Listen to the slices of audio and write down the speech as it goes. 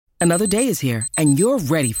Another day is here, and you're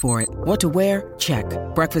ready for it. What to wear? Check.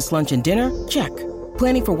 Breakfast, lunch, and dinner? Check.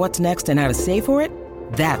 Planning for what's next and how to save for it?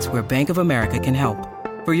 That's where Bank of America can help.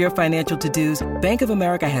 For your financial to-dos, Bank of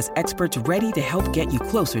America has experts ready to help get you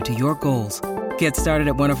closer to your goals. Get started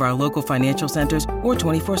at one of our local financial centers or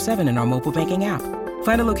 24/7 in our mobile banking app.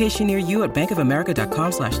 Find a location near you at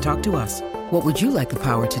bankofamerica.com/talktous. What would you like the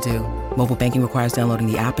power to do? Mobile banking requires downloading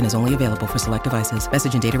the app and is only available for select devices.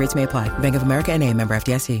 Message and data rates may apply. Bank of America N.A., member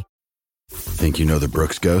FDIC. Think you know the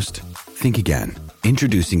Brooks Ghost? Think again.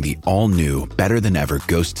 Introducing the all-new, better-than-ever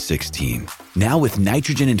Ghost 16. Now with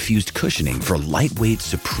nitrogen-infused cushioning for lightweight,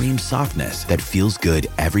 supreme softness that feels good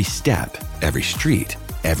every step, every street,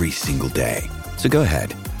 every single day. So go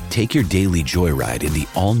ahead, take your daily joyride in the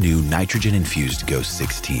all-new nitrogen-infused Ghost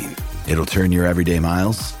 16. It'll turn your everyday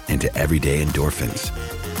miles into everyday endorphins.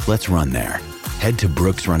 Let's run there. Head to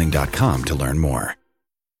brooksrunning.com to learn more.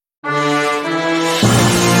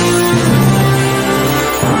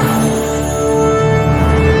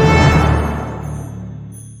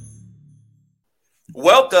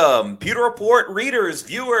 Welcome, Pewter Report readers,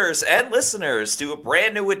 viewers, and listeners to a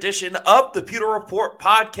brand new edition of the Pewter Report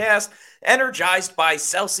podcast, energized by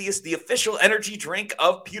Celsius, the official energy drink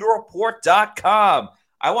of pewterreport.com.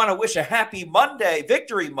 I want to wish a happy Monday,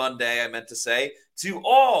 Victory Monday, I meant to say, to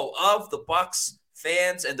all of the Bucs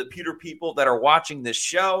fans and the Pewter people that are watching this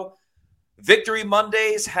show. Victory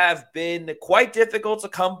Mondays have been quite difficult to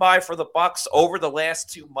come by for the Bucs over the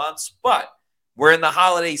last 2 months, but we're in the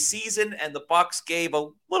holiday season, and the Bucs gave a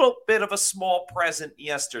little bit of a small present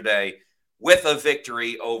yesterday with a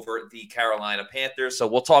victory over the Carolina Panthers. So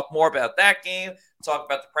we'll talk more about that game, talk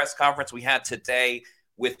about the press conference we had today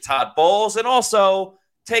with Todd Bowles, and also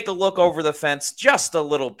take a look over the fence just a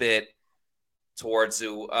little bit towards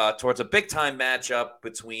a big-time matchup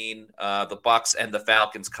between the Bucs and the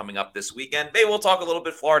Falcons coming up this weekend. Maybe we'll talk a little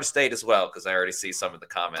bit Florida State as well, because I already see some of the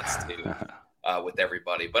comments too. With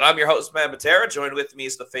everybody. But I'm your host, Matt Matera. Joined with me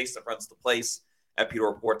is the face that runs the place at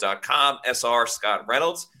pewterreport.com, SR Scott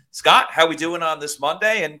Reynolds. Scott, how we doing on this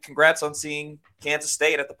Monday? And congrats on seeing Kansas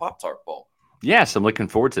State at the Pop-Tart Bowl. Yes, I'm looking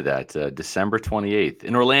forward to that. December 28th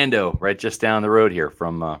in Orlando, right just down the road here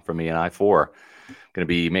from me and I-4. Going to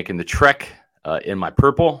be making the trek in my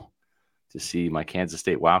purple to see my Kansas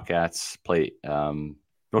State Wildcats play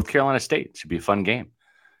North Carolina State. Should be a fun game.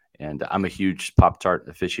 And I'm a huge Pop-Tart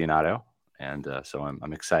aficionado. And so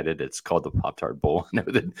I'm excited. It's called the Pop-Tart Bowl. I know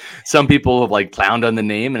that some people have clowned on the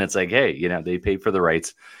name, and it's like, hey, they paid for the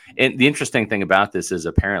rights. And the interesting thing about this is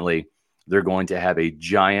apparently they're going to have a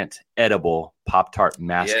giant edible Pop-Tart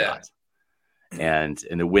mascot. Yeah. And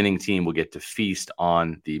the winning team will get to feast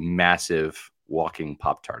on the massive walking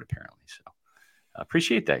Pop-Tart, apparently. So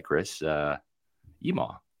appreciate that, Chris.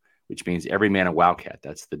 EMAW, which means every man a Wildcat.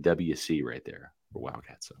 That's the WC right there for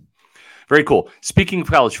Wildcat. So very cool. Speaking of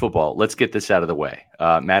college football, let's get this out of the way.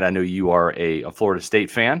 Matt, I know you are a Florida State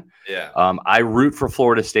fan. Yeah. I root for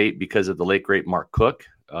Florida State because of the late, great Mark Cook,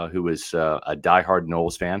 who was a diehard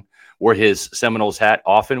Knowles fan. Wore his Seminoles hat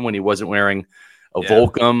often when he wasn't wearing a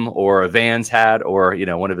Volcom or a Vans hat or,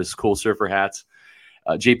 one of his cool surfer hats.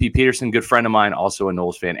 J.P. Peterson, good friend of mine, also a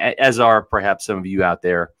Knowles fan, as are perhaps some of you out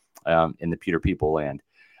there in the Pewter People land.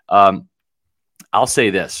 I'll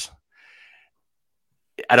say this.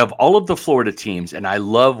 Out of all of the Florida teams, and I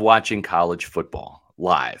love watching college football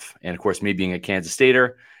live, and of course, me being a Kansas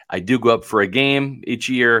Stater, I do go up for a game each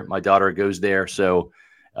year. My daughter goes there, so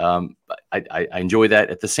I enjoy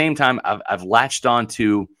that. At the same time, I've latched on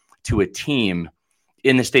to a team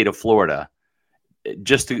in the state of Florida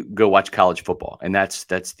just to go watch college football, and that's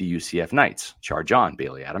the UCF Knights. Charge on,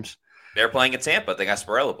 Bailey Adams. They're playing in Tampa. They got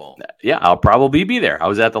Gasparilla Bowl. Yeah, I'll probably be there. I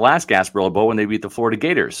was at the last Gasparilla Bowl when they beat the Florida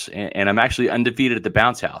Gators, and I'm actually undefeated at the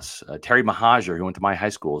Bounce House. Terry Mahajer, who went to my high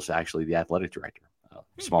school, is actually the athletic director.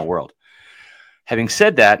 Small world. Having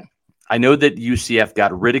said that, I know that UCF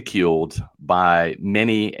got ridiculed by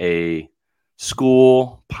many a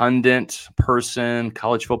school, pundit, person,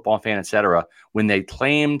 college football fan, etc., when they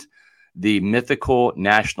claimed the mythical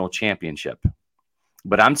national championship.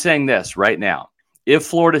 But I'm saying this right now. If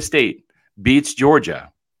Florida State beats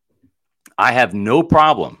Georgia, I have no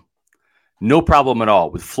problem at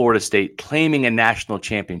all with Florida State claiming a national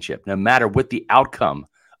championship, no matter what the outcome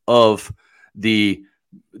of the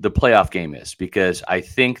playoff game is, because I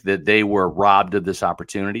think that they were robbed of this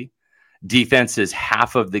opportunity. Defense is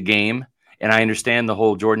half of the game, and I understand the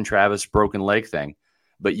whole Jordan Travis broken leg thing,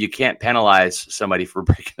 but you can't penalize somebody for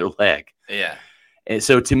breaking their leg. Yeah. And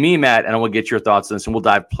so to me, Matt, and I will get your thoughts on this, and we'll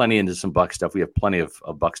dive plenty into some Bucs stuff. We have plenty of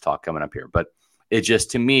Bucs talk coming up here. But it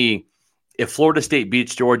just, to me, if Florida State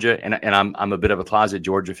beats Georgia, and I'm a bit of a closet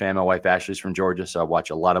Georgia fan. My wife Ashley's from Georgia, so I watch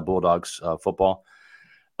a lot of Bulldogs football.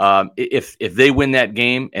 If they win that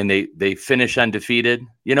game and they finish undefeated,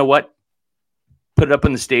 you know what? Put it up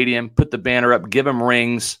in the stadium, put the banner up, give them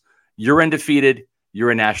rings. You're undefeated. You're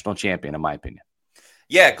a national champion, in my opinion.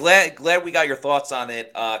 Yeah, glad we got your thoughts on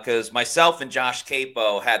it, because myself and Josh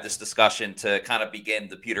Capo had this discussion to kind of begin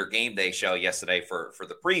the Pewter Game Day show yesterday for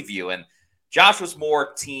the preview, and Josh was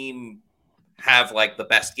more team have like the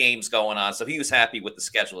best games going on, so he was happy with the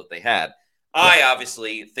schedule that they had. I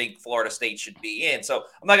obviously think Florida State should be in, so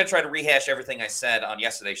I'm not going to try to rehash everything I said on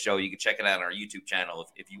yesterday's show. You can check it out on our YouTube channel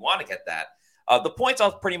if you want to get that. The points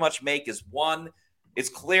I'll pretty much make is, one, it's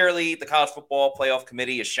clearly the College Football Playoff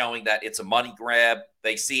Committee is showing that it's a money grab.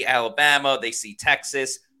 They see Alabama, they see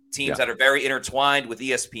Texas, teams that are very intertwined with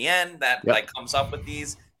ESPN that like comes up with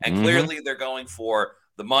these. And clearly they're going for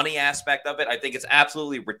the money aspect of it. I think it's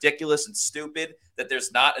absolutely ridiculous and stupid that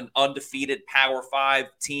there's not an undefeated Power 5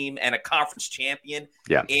 team and a conference champion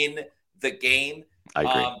in the game. I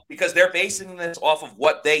agree. Because they're basing this off of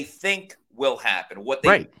what they think will happen, what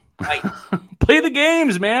they might play the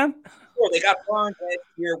games, man. They got burned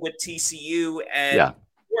here with TCU and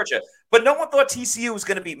Georgia, but no one thought TCU was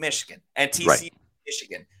going to beat Michigan, and TCU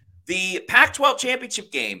Michigan. The Pac-12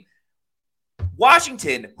 championship game,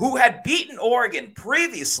 Washington, who had beaten Oregon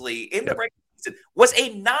previously in the regular season, was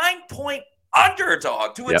a 9-point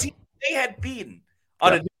underdog to a team they had beaten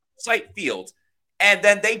on a neutral site field, and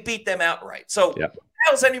then they beat them outright. So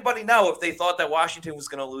how does anybody know if they thought that Washington was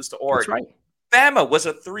going to lose to Oregon? That's right. Bama was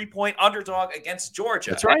a 3-point underdog against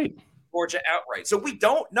Georgia. That's right. Georgia outright. So we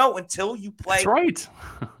don't know until you play. That's right.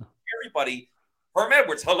 Everybody, Herm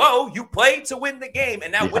Edwards, hello, you played to win the game.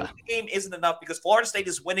 And now winning the game isn't enough because Florida State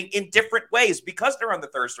is winning in different ways because they're on the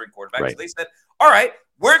third string quarterback. So they said, all right,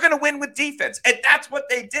 we're going to win with defense. And that's what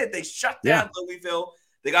they did. They shut down Louisville.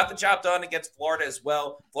 They got the job done against Florida as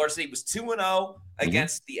well. Florida State was 2-0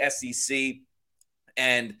 against the SEC.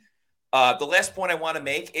 And the last point I want to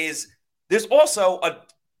make is there's also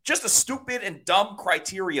just a stupid and dumb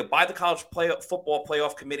criteria by the College Football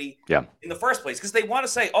Playoff Committee in the first place, because they want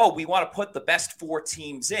to say, oh, we want to put the best 4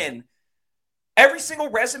 teams in. Every single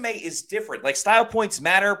resume is different. Like, style points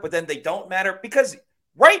matter, but then they don't matter, because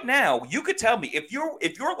right now you could tell me if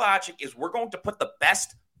your logic is we're going to put the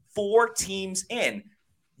best 4 teams in,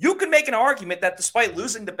 you can make an argument that despite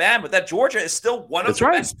losing to Bama, that Georgia is still one of the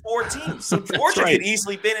best 4 teams. So Georgia could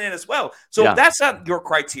easily been in it as well. So if that's not your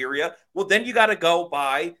criteria, well, then you got to go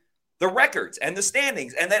by the records and the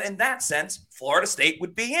standings. And then in that sense, Florida State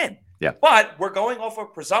would be in. Yeah. But we're going off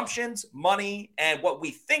of presumptions, money, and what we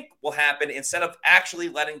think will happen instead of actually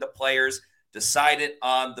letting the players decide it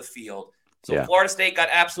on the field. So Florida State got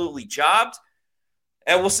absolutely jobbed.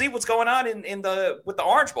 And we'll see what's going on with the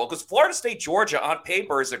Orange Bowl, because Florida State Georgia on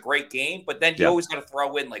paper is a great game, but then you always got to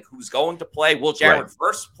throw in like who's going to play. Will Jared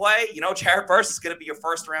Verse play? You know, Jared Verse is going to be your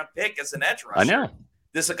first round pick as an edge rusher. I know.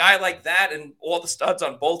 There's a guy like that, and all the studs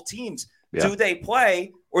on both teams. Do they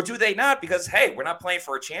play or do they not? Because hey, we're not playing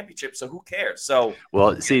for a championship, so who cares? So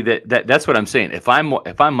see that's what I'm saying. If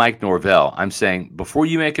I'm Mike Norvell, I'm saying before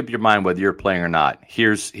you make up your mind whether you're playing or not,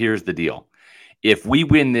 here's the deal. If we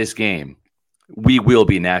win this game, we will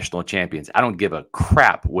be national champions. I don't give a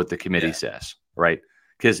crap what the committee says, right?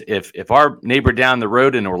 Because if our neighbor down the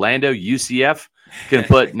road in Orlando, UCF, can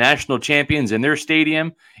put national champions in their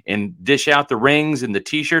stadium and dish out the rings and the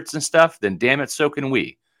T-shirts and stuff, then damn it, so can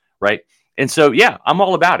we, right? And so, I'm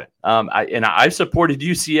all about it. I supported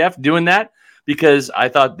UCF doing that because I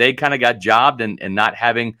thought they kind of got jobbed and not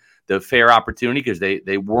having the fair opportunity because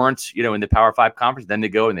they weren't, in the Power 5 conference. Then they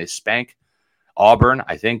go and they spank Auburn.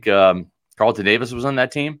 I think Carlton Davis was on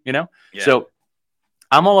that team, So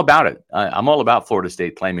I'm all about it. I'm all about Florida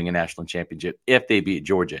State claiming a national championship if they beat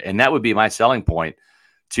Georgia. And that would be my selling point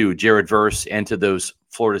to Jared Verse and to those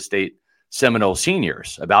Florida State Seminole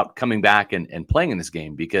seniors about coming back and playing in this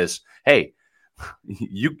game because, hey,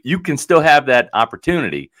 you can still have that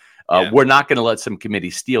opportunity. We're not going to let some committee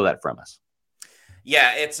steal that from us.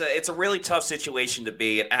 Yeah, it's a really tough situation to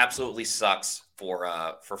be. It absolutely sucks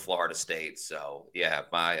for Florida State. So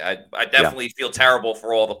I definitely feel terrible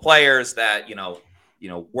for all the players that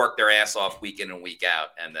work their ass off week in and week out,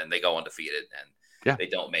 and then they go undefeated and they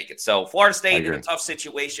don't make it. So Florida State in a tough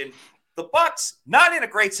situation. The Bucs not in a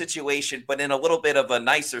great situation, but in a little bit of a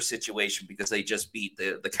nicer situation because they just beat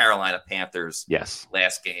the Carolina Panthers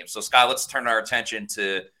last game. So Scott, let's turn our attention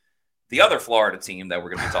to the other Florida team that we're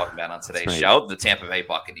going to be talking about on today's show, the Tampa Bay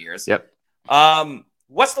Buccaneers.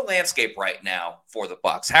 What's the landscape right now for the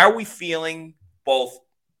Bucs? How are we feeling both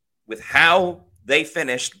with how they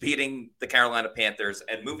finished beating the Carolina Panthers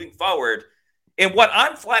and moving forward in what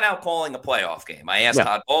I'm flat out calling a playoff game. I asked Yeah.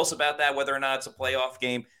 Todd Bowles about that, whether or not it's a playoff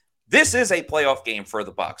game. This is a playoff game for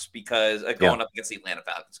the Bucs because going up against the Atlanta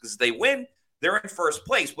Falcons. Because if they win, they're in first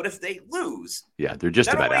place. But if they lose, they're just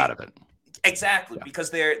about out of it. Exactly, because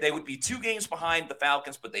they would be 2 games behind the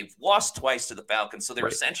Falcons, but they've lost twice to the Falcons, so they're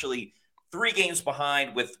essentially 3 games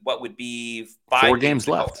behind with what would be 4 games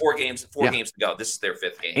left. 4 games to go. This is their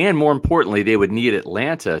 5th game. And more importantly, they would need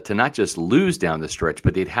Atlanta to not just lose down the stretch,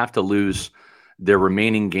 but they'd have to lose their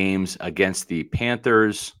remaining games against the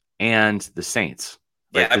Panthers and the Saints.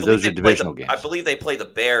 Right? Because those are divisional games. I believe they play the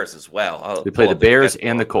Bears as well. They play the Bears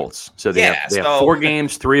and the Colts. So they have 4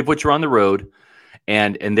 games, 3 of which are on the road.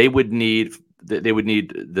 And they would need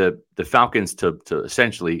the Falcons to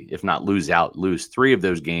essentially, if not lose 3 of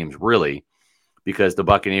those games, really, because the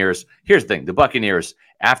Buccaneers. Here's the thing: the Buccaneers,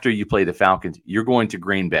 after you play the Falcons, you're going to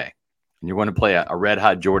Green Bay, and you're going to play a red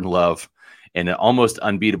hot Jordan Love and an almost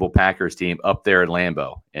unbeatable Packers team up there at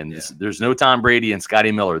Lambeau. And there's no Tom Brady and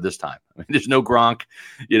Scotty Miller this time. I mean, there's no Gronk.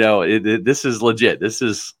 This is legit. This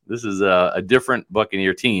is a different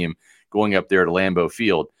Buccaneer team going up there to Lambeau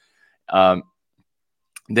Field.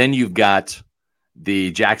 Then you've got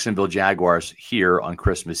the Jacksonville Jaguars here on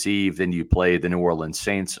Christmas Eve. Then you play the New Orleans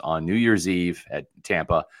Saints on New Year's Eve at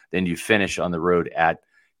Tampa. Then you finish on the road at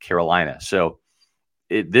Carolina. So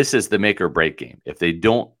this is the make or break game. If they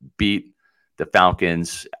don't beat the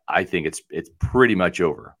Falcons, I think it's pretty much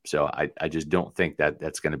over. So I just don't think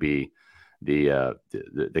that's going to be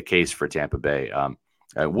the case for Tampa Bay.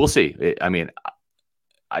 We'll see. I mean,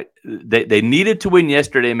 they needed to win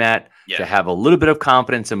yesterday, Matt, to have a little bit of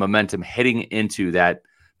confidence and momentum heading into that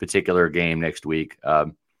particular game next week.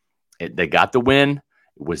 They got the win.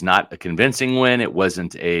 It was not a convincing win. It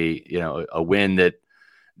wasn't a win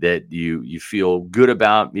that you feel good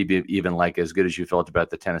about, maybe even like as good as you felt about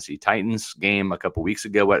the Tennessee Titans game a couple weeks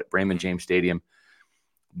ago at Raymond James Stadium.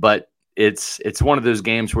 But it's one of those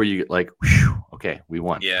games where you get like, whew, okay, we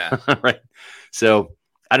won. Yeah. Right. So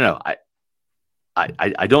I don't know.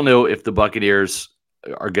 I don't know if the Buccaneers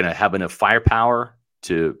are going to have enough firepower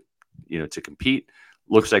to compete.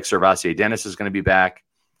 Looks like Servassier Dennis is going to be back.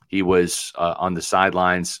 He was on the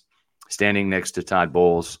sidelines standing next to Todd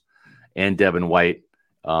Bowles and Devin White,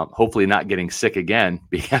 hopefully not getting sick again,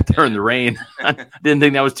 being out there in the rain. I didn't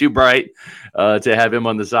think that was too bright to have him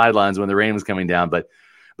on the sidelines when the rain was coming down. But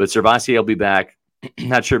Servassier will be back.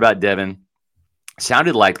 Not sure about Devin.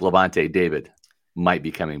 Sounded like Levante David might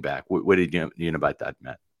be coming back. What did you know about that,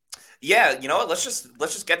 Matt? Yeah, you know what? Let's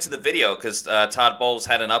just get to the video because Todd Bowles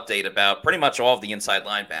had an update about pretty much all of the inside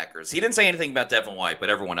linebackers. He didn't say anything about Devin White, but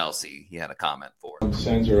everyone else he had a comment for.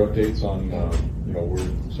 Signs or updates on where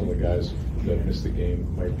some of the guys that missed the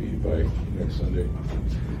game might be by next Sunday.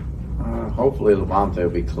 Hopefully Levante will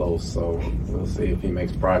be close, so we'll see if he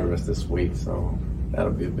makes progress this week. So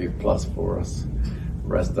that'll be a big plus for us. The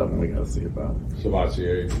rest of them we got to see about.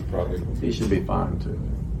 Servassier probably. He should be fine too.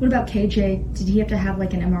 What about KJ? Did he have to have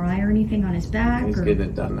like an MRI or anything on his back? He's getting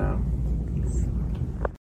it done now.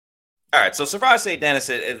 All right, so Servassier Dennis,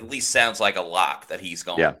 it at least sounds like a lock that he's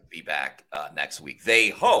going to be back next week. They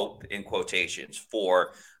hope, in quotations,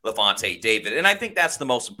 for Levante David, and I think that's the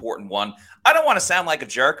most important one. I don't want to sound like a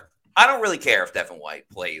jerk. I don't really care if Devin White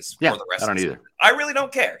plays for the rest of the season. I really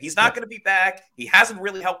don't care. He's not going to be back. He hasn't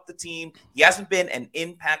really helped the team. He hasn't been an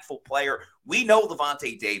impactful player. We know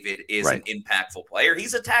Levante David is an impactful player.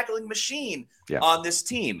 He's a tackling machine on this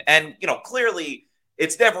team. And, clearly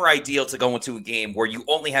it's never ideal to go into a game where you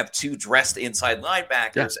only have 2 dressed inside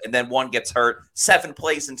linebackers and then one gets hurt 7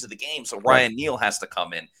 plays into the game. So Ryan Neal has to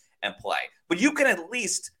come in and play. But you can at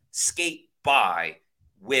least skate by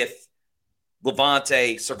with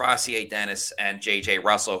Levante, Servassier Dennis, and J.J.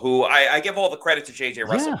 Russell, who I give all the credit to J.J.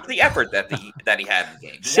 Russell for the effort that he had in the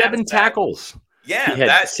game. 7 tackles. Yeah. He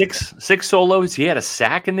had six solos. He had a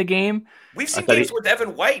sack in the game. We've seen games where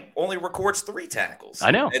Devin White only records 3 tackles.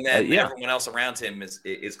 I know. And then everyone else around him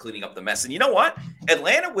is cleaning up the mess. And you know what?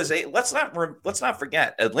 Atlanta was let's not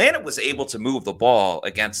forget, Atlanta was able to move the ball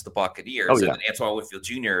against the Buccaneers. Oh, yeah. And Antoine Whitfield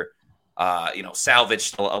Jr.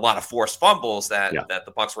 Salvaged a lot of forced fumbles that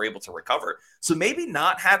the Bucs were able to recover. So maybe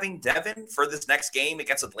not having Devin for this next game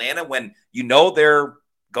against Atlanta when they're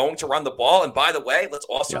going to run the ball. And by the way, let's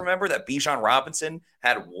also remember that Bijan Robinson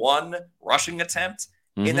had 1 rushing attempt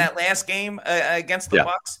in that last game against the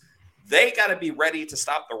Bucs. They got to be ready to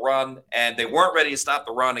stop the run, and they weren't ready to stop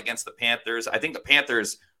the run against the Panthers. I think the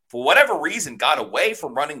Panthers, for whatever reason, got away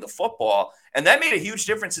from running the football, and that made a huge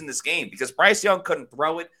difference in this game because Bryce Young couldn't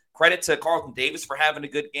throw it. Credit to Carlton Davis for having a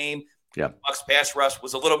good game. Yeah, Bucs pass rush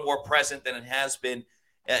was a little more present than it has been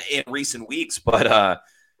in recent weeks. But,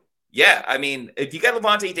 I mean, if you got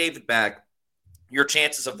Levante David back, your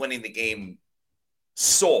chances of winning the game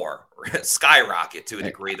soar or skyrocket to a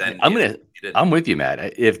degree. Then I'm with you,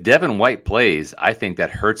 Matt. If Devin White plays, I think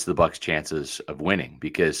that hurts the Bucs' chances of winning,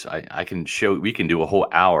 because we can do a whole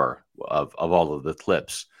hour of all of the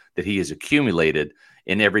clips that he has accumulated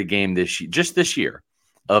in every game this year,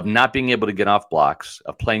 of not being able to get off blocks,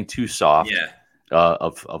 of playing too soft,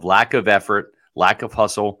 of lack of effort, lack of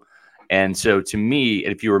hustle. And so to me,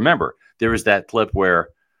 if you remember, there was that clip where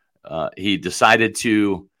he decided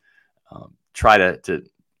to try to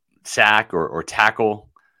sack or tackle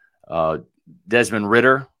Desmond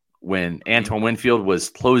Ridder when Antoine Winfield was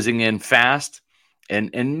closing in fast.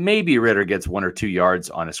 And maybe Ridder gets 1 or 2 yards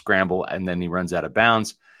on a scramble, and then he runs out of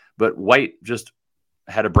bounds. But White just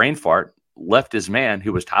had a brain fart, left his man,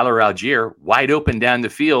 who was Tyler Algier, wide open down the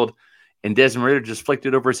field, and Desmond Ridder just flicked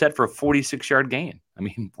it over his head for a 46-yard gain. I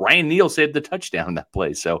mean, Ryan Neal saved the touchdown in that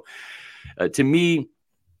play. So to me,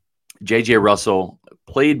 J.J. Russell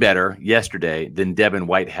played better yesterday than Devin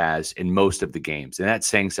White has in most of the games. And that's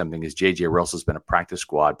saying something, as J.J. Russell's been a practice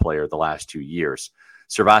squad player the last 2 years.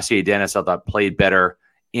 Servassier Dennis, I thought, played better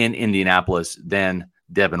in Indianapolis than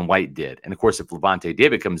Devin White did. And, of course, if Levante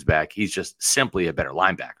David comes back, he's just simply a better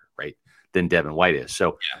linebacker, right, than Devin White is.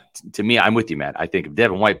 So, to me, I'm with you, Matt. I think if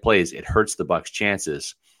Devin White plays, it hurts the Bucs'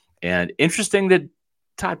 chances. And interesting that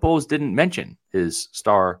Todd Bowles didn't mention his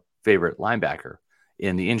star favorite linebacker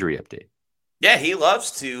in the injury update. Yeah, he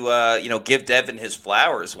loves to, give Devin his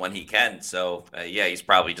flowers when he can. So, he's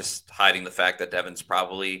probably just hiding the fact that Devin's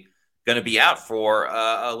probably going to be out for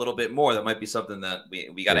a little bit more. That might be something that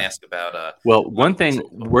we got to ask about. Well, one thing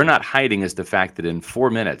we're not hiding is the fact that in 4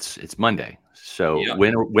 minutes, it's Monday. So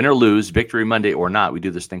win or lose, victory Monday or not, we do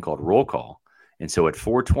this thing called roll call. And so at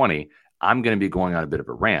 4:20, I'm going to be going on a bit of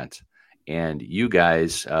a rant. And you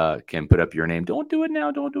guys can put up your name. Don't do it now.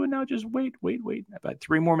 Don't do it now. Just wait. About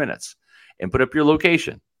 3 more minutes. And put up your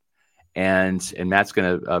location. And Matt's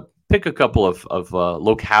going to pick a couple of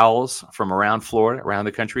locales from around Florida, around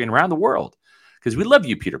the country, and around the world. Because we love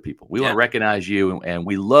you, Peter people. We want to recognize you, and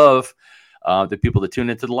we love the people that tune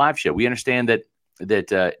into the live show. We understand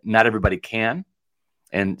that not everybody can,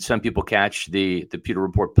 and some people catch the Peter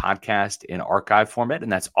Report podcast in archive format,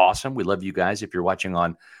 and that's awesome. We love you guys if you're watching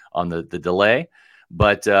on the delay.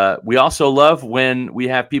 But we also love when we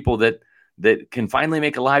have people that can finally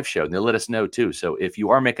make a live show, and they'll let us know too. So if you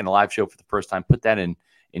are making a live show for the first time, put that in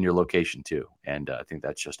your location too. And I think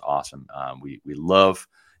that's just awesome. We love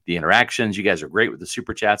the interactions. You guys are great with the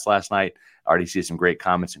super chats last night. I already see some great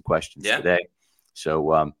comments and questions today.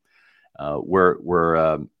 So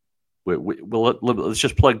let's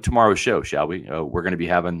just plug tomorrow's show, shall we? We're going to be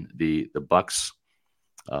having the Bucs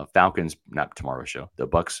Falcons, not tomorrow's show, the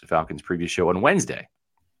Bucs Falcons preview show on Wednesday.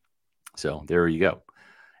 So there you go.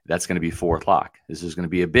 That's going to be 4:00. This is going to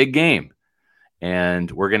be a big game. And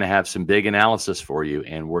we're going to have some big analysis for you.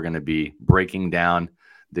 And we're going to be breaking down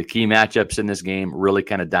the key matchups in this game, really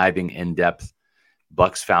kind of diving in depth,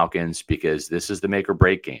 Bucs Falcons, because this is the make or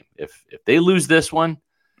break game. If they lose this one,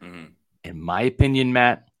 in my opinion,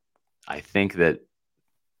 Matt, I think that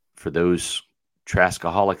for those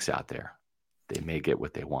Traskaholics out there, they may get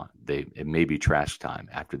what they want. It may be trash time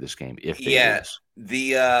after this game if they lose.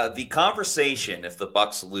 The conversation, if the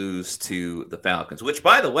Bucs lose to the Falcons, which,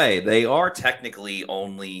 by the way, they are technically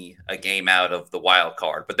only a game out of the wild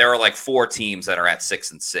card, but there are like 4 teams that are at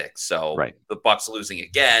 6-6. So the Bucs losing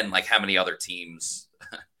again, like how many other teams,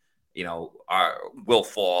 will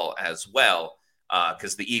fall as well?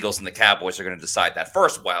 Because the Eagles and the Cowboys are going to decide that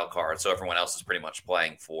first wild card. So everyone else is pretty much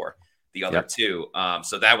playing for the other two.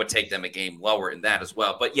 So that would take them a game lower in that as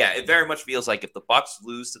well. But yeah, it very much feels like if the Bucs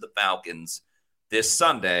lose to the Falcons this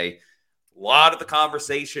Sunday, a lot of the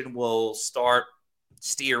conversation will start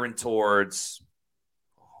steering towards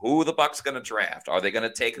who the Bucs going to draft. Are they going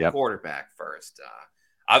to take a quarterback first?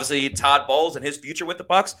 Obviously, Todd Bowles and his future with the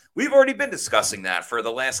Bucs, we've already been discussing that for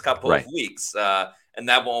the last couple of weeks. And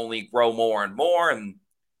that will only grow more and more. And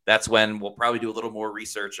that's when we'll probably do a little more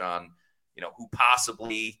research on, who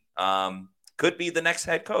possibly could be the next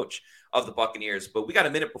head coach of the Buccaneers. But we got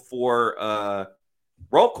a minute before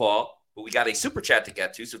roll call, but we got a super chat to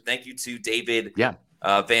get to. So thank you to David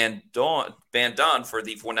Van Don for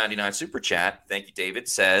the $4.99 super chat. Thank you, David.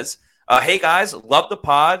 Says, hey, guys, love the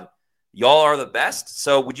pod. Y'all are the best.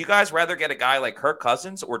 So would you guys rather get a guy like Kirk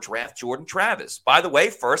Cousins or draft Jordan Travis? By the way,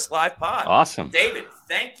 first live pod. Awesome. David,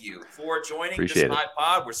 thank you for joining this live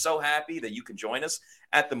pod. We're so happy that you can join us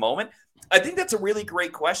at the moment. I think that's a really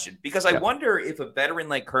great question because I wonder if a veteran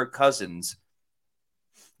like Kirk Cousins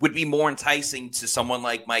would be more enticing to someone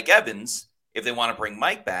like Mike Evans if they want to bring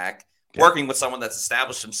Mike back, working with someone that's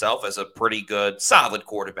established himself as a pretty good, solid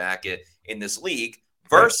quarterback in this league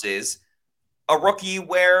versus a rookie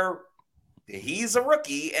where he's a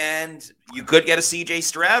rookie and you could get a CJ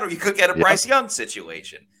Stroud or you could get a Bryce Young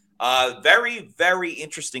situation. Very, very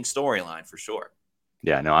interesting storyline for sure.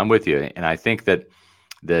 Yeah, no, I'm with you. And I think that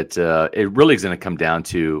it really is going to come down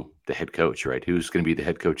to the head coach, right? Who's going to be the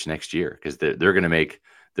head coach next year? Because they're going to make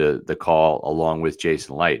the call along with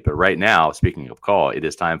Jason Light. But right now, speaking of call, it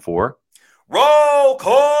is time for roll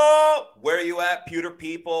call. Where are you at, Pewter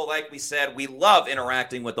people? Like we said, we love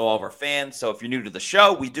interacting with all of our fans. So if you're new to the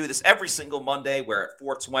show, we do this every single Monday where at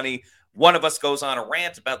 4:20, one of us goes on a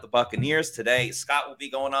rant about the Buccaneers. Today, Scott will be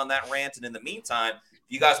going on that rant. And in the meantime, if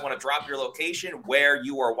you guys want to drop your location, where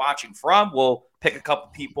you are watching from, we'll pick a couple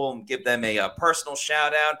people and give them a personal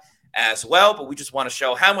shout out as well. But we just want to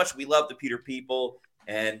show how much we love the Pewter people.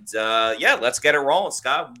 And let's get it rolling,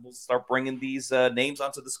 Scott. We'll start bringing these names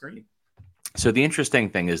onto the screen. So the interesting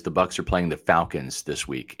thing is the Bucs are playing the Falcons this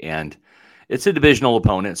week, and it's a divisional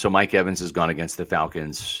opponent. So Mike Evans has gone against the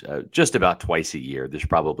Falcons just about twice a year. There's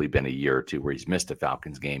probably been a year or two where he's missed a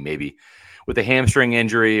Falcons game, maybe with a hamstring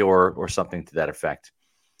injury or something to that effect.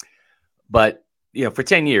 But, for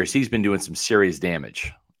 10 years, he's been doing some serious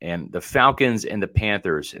damage. And the Falcons and the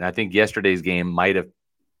Panthers, and I think yesterday's game might have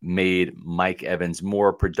made Mike Evans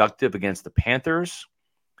more productive against the Panthers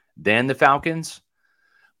than the Falcons.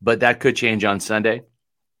 But that could change on Sunday.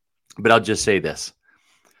 But I'll just say this.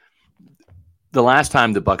 The last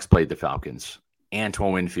time the Bucs played the Falcons,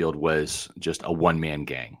 Antoine Winfield was just a one-man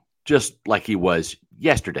gang, just like he was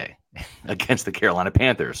yesterday against the Carolina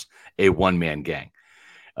Panthers, a one-man gang.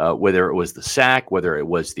 Whether it was the sack, whether it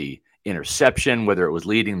was the interception, whether it was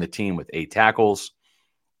leading the team with 8 tackles,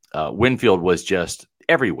 Winfield was just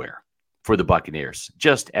everywhere for the Buccaneers,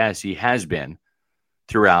 just as he has been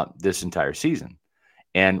throughout this entire season.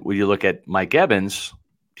 And when you look at Mike Evans,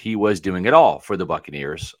 he was doing it all for the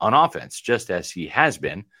Buccaneers on offense, just as he has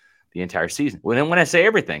been the entire season. When I say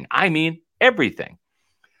everything, I mean everything.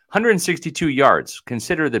 162 yards.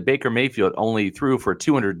 Consider that Baker Mayfield only threw for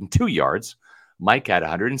 202 yards. Mike had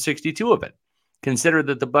 162 of it. Consider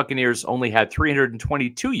that the Buccaneers only had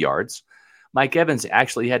 322 yards. Mike Evans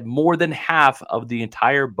actually had more than half of the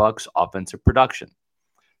entire Bucs offensive production.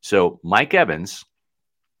 So Mike Evans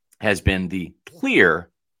has been the clear,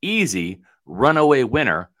 easy, runaway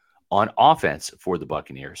winner on offense for the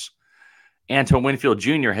Buccaneers. Antoine Winfield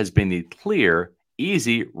Jr. has been the clear,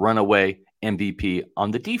 easy, runaway MVP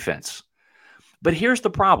on the defense. But here's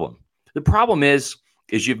the problem. The problem is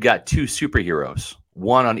you've got 2 superheroes,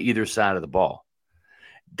 one on either side of the ball.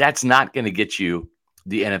 That's not going to get you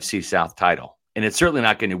the NFC South title, and it's certainly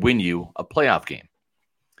not going to win you a playoff game.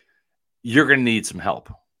 You're going to need some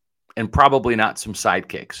help. And probably not some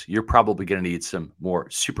sidekicks. You're probably going to need some more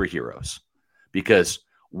superheroes because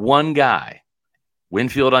one guy,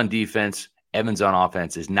 Winfield on defense, Evans on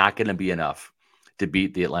offense, is not going to be enough to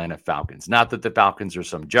beat the Atlanta Falcons. Not that the Falcons are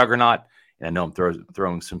some juggernaut, and I know I'm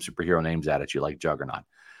throwing some superhero names at you like juggernaut,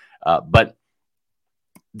 but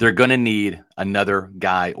they're going to need another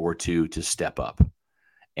guy or two to step up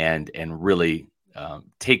and really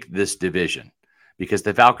take this division. Because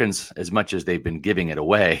the Falcons, as much as they've been giving it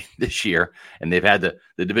away this year, and they've had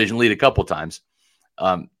the division lead a couple times,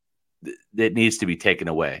 it needs to be taken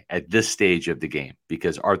away at this stage of the game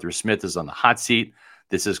because Arthur Smith is on the hot seat.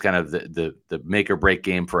 This is kind of the make or break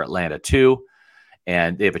game for Atlanta too,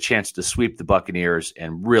 and they have a chance to sweep the Buccaneers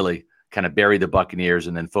and really kind of bury the Buccaneers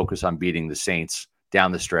and then focus on beating the Saints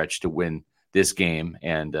down the stretch to win this game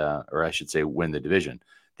and, or I should say, win the division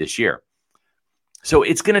this year. So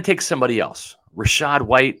it's going to take somebody else. Rashad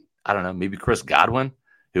White, I don't know, maybe Chris Godwin,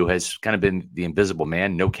 who has kind of been the invisible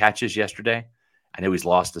man. No catches yesterday. I know he's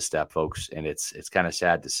lost a step, folks, and it's kind of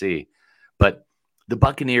sad to see. But the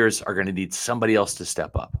Buccaneers are going to need somebody else to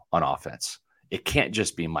step up on offense. It can't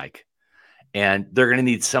just be Mike. And they're going to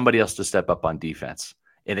need somebody else to step up on defense.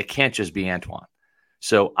 And it can't just be Antoine.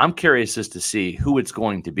 So I'm curious as to see who it's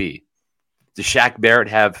going to be. Does Shaq Barrett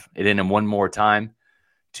have it in him one more time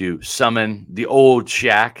to summon the old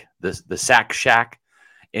Shaq, the sack Shaq,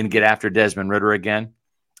 and get after Desmond Ridder again?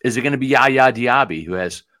 Is it going to be Yaya Diaby,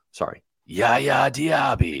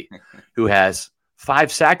 who has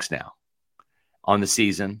 5 sacks now on the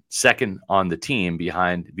season, second on the team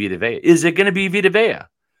behind Vita Vea? Is it going to be Vita Vea,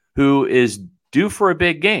 who is due for a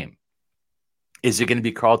big game? Is it going to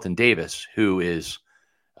be Carlton Davis, who is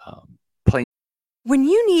When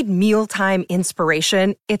you need mealtime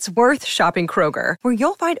inspiration, it's worth shopping Kroger, where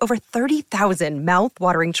you'll find over 30,000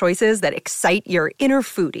 mouth-watering choices that excite your inner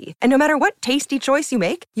foodie. And no matter what tasty choice you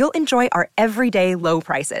make, you'll enjoy our everyday low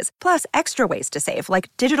prices, plus extra ways to save,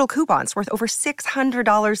 like digital coupons worth over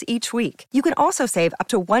 $600 each week. You can also save up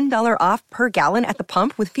to $1 off per gallon at the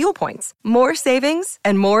pump with fuel points. More savings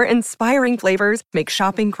and more inspiring flavors make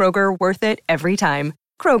shopping Kroger worth it every time.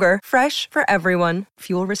 Kroger, fresh for everyone.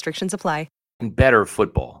 Fuel restrictions apply. Better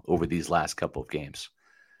football over these last couple of games.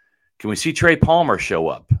 Can we see Trey Palmer show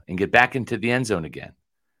up and get back into the end zone again?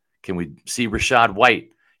 Can we see Rachaad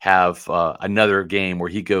White have another game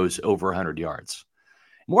where he goes over 100 yards?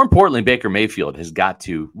 More importantly, Baker Mayfield has got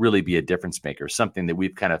to really be a difference maker, something that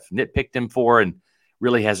we've kind of nitpicked him for and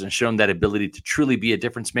really hasn't shown that ability to truly be a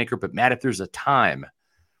difference maker. But Matt, if there's a time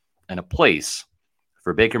and a place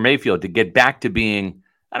for Baker Mayfield to get back to being,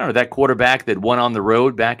 I don't know, that quarterback that won on the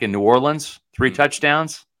road back in New Orleans, 3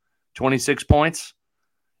 touchdowns, 26 points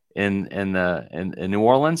in New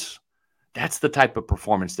Orleans. That's the type of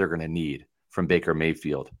performance they're going to need from Baker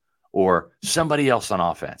Mayfield or somebody else on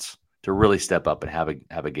offense to really step up and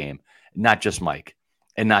have a game. Not just Mike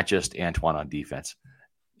and not just Antoine on defense.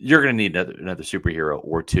 You're going to need another superhero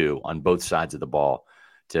or two on both sides of the ball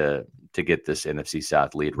to get this NFC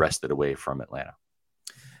South lead wrested away from Atlanta.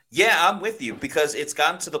 Yeah, I'm with you because it's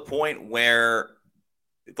gotten to the point where,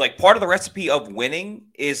 like, part of the recipe of winning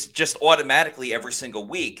is just automatically every single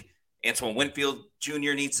week. Antoine Winfield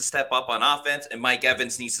Jr. needs to step up on offense, and Mike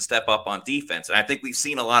Evans needs to step up on defense. And I think we've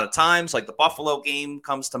seen a lot of times, like the Buffalo game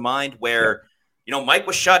comes to mind, where, Mike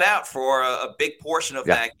was shut out for a big portion of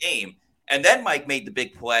that game. And then Mike made the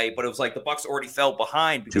big play, but it was like the Bucs already fell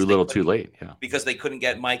behind. Too little, too late. Yeah. Because they couldn't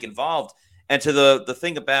get Mike involved. And to the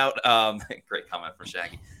thing about great comment from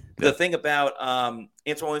Shaggy. The thing about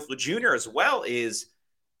Antoine Winfield Jr. as well is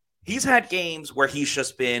he's had games where he's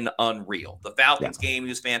just been unreal. The Falcons game, he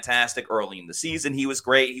was fantastic early in the season. He was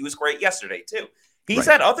great. He was great yesterday too. He's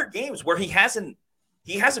had other games where he hasn't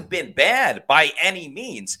been bad by any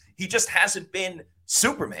means. He just hasn't been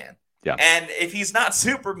Superman. Yeah. And if he's not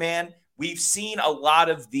Superman, we've seen a lot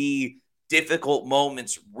of the difficult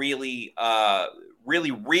moments really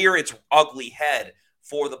rear its ugly head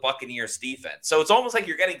for the Buccaneers defense. So it's almost like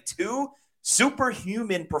you're getting two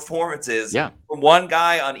superhuman performances from one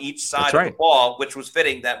guy on each side of the ball, which was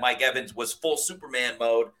fitting that Mike Evans was full Superman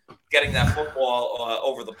mode, getting that football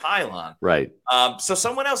over the pylon. Right. So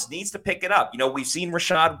someone else needs to pick it up. We've seen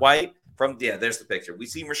Rachaad White there's the picture. We've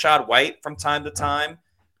seen Rachaad White from time to time.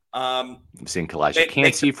 I'm seeing Kalijah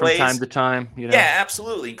Kancey from time to time. Yeah,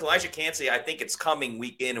 absolutely. Kalijah Kancey, I think it's coming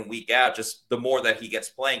week in and week out, just the more that he gets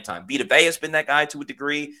playing time. Vita Vea has been that guy to a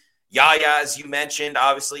degree. Yaya, as you mentioned,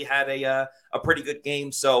 obviously had a pretty good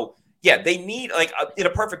game. So, yeah, they need, in a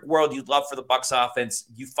perfect world, you'd love for the Bucs offense,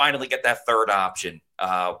 you finally get that third option.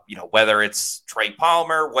 Whether it's Trey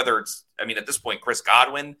Palmer, whether it's, at this point, Chris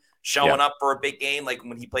Godwin showing up for a big game, like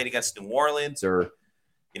when he played against New Orleans, or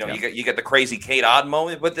you get the crazy Kate Odd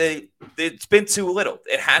moment, but it's been too little.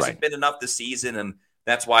 It hasn't been enough this season, and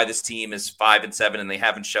that's why this team is 5-7, and they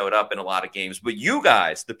haven't showed up in a lot of games. But you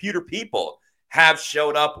guys, the Pewter people, have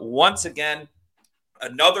showed up once again.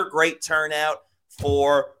 Another great turnout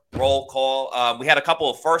for Roll Call. We had a couple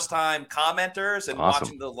of first-time commenters and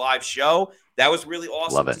watching the live show. That was really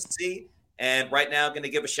awesome to see. And right now, I'm going to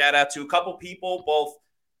give a shout-out to a couple people, both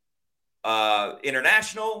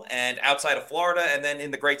international and outside of Florida, and then in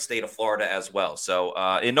the great state of Florida as well.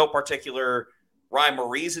 So in no particular rhyme or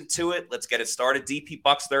reason to it, let's get it started. DP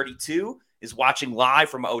Bucks 32 is watching live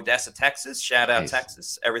from Odessa, Texas. Shout out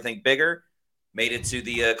Texas. Everything bigger. Made it to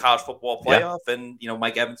the college football playoff, and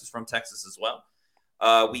Mike Evans is from Texas as well.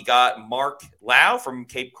 We got Mark Lau from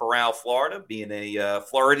Cape Coral, Florida, being a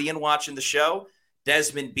Floridian watching the show.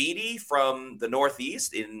 Desmond Beatty from the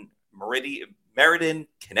Northeast in Meriden,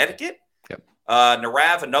 Connecticut.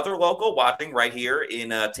 Narav, another local, watching right here in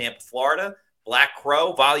Tampa, Florida. Black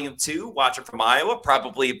Crow, Volume 2, watching from Iowa,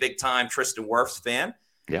 probably a big-time Tristan Wirfs fan.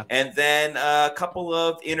 Yeah. And then a couple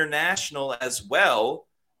of international as well.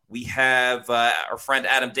 We have our friend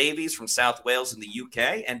Adam Davies from South Wales in the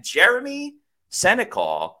UK, and Jeremy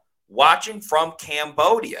Senecal watching from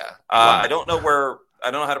Cambodia. I don't know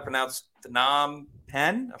how to pronounce Phnom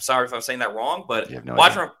Penh. I'm sorry if I'm saying that wrong, but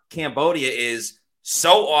watching from Cambodia is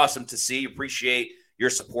so awesome to see. Appreciate your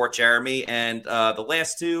support, Jeremy. And the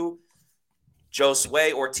last two,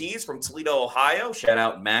 Josue Ortiz from Toledo, Ohio. Shout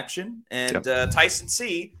out Maction. And Tyson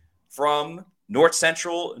C. from North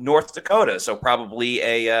Central North Dakota. So probably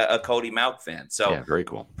a Cody Mauk fan. So yeah, very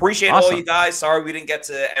cool. Appreciate Awesome. all you guys. Sorry we didn't get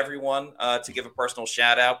to everyone to give a personal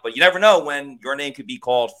shout out, but you never know when your name could be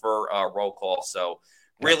called for roll call. So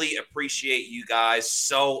really appreciate you guys.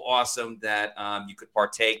 So awesome that you could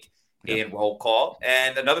partake in roll call.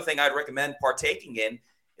 And another thing I'd recommend partaking in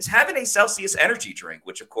is having a Celsius energy drink,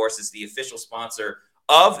 which of course is the official sponsor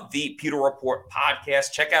of the Pewter Report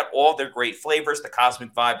podcast. Check out all their great flavors. The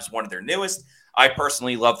Cosmic Vibe is one of their newest. I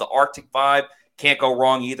personally love the Arctic Vibe. Can't go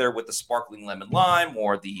wrong either with the sparkling lemon lime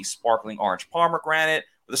or the sparkling orange pomegranate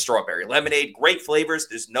or the strawberry lemonade. Great flavors.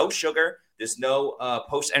 There's no sugar. There's no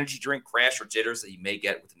post-energy drink crash or jitters that you may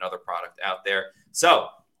get with another product out there. So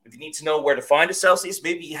if you need to know where to find a Celsius,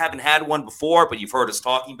 maybe you haven't had one before, but you've heard us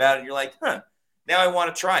talking about it, and you're like, now I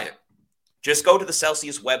want to try it. Just go to the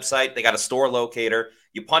Celsius website. They got a store locator.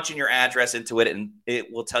 You punch in your address into it, and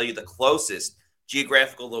it will tell you the closest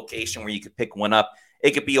geographical location where you could pick one up.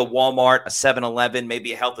 It could be a Walmart, a 7-Eleven,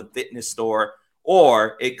 maybe a health and fitness store,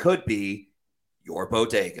 or it could be your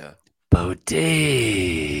bodega. Bodega.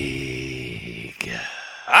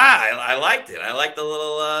 I liked it. I like the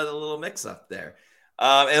little mix up there.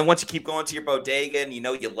 And once you keep going to your bodega and you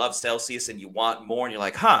know you love Celsius and you want more, and you're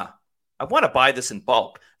like, I want to buy this in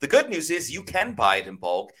bulk. The good news is you can buy it in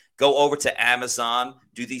bulk. Go over to Amazon,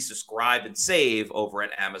 do the subscribe and save over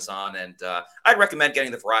at Amazon. And I'd recommend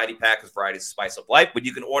getting the variety pack because variety is the spice of life. But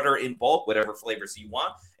you can order in bulk, whatever flavors you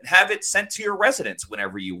want, and have it sent to your residence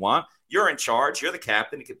whenever you want. You're in charge. You're the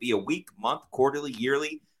captain. It could be a week, month, quarterly,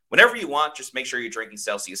 yearly, whenever you want. Just make sure you're drinking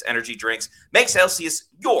Celsius energy drinks. Make Celsius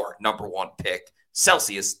your number one pick.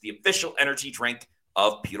 Celsius, the official energy drink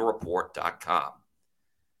of PewterReport.com.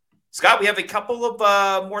 Scott, we have a couple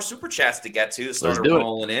of more super chats to get to. Started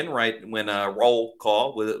rolling in right when roll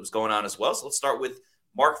call was going on as well. So let's start with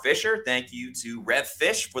Mark Fisher. Thank you to Rev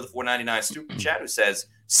Fish for the $4.99 super chat, who says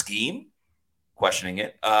scheme, questioning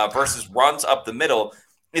it, versus runs up the middle.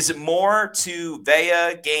 Is it more to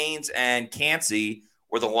Vea, Gaines, and Cansey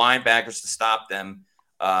or the linebackers to stop them?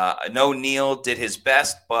 I know Neal did his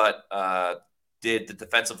best, but did the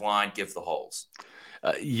defensive line give the holes?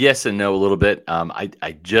 Yes and no a little bit.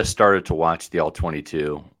 I just started to watch the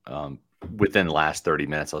All-22 within the last 30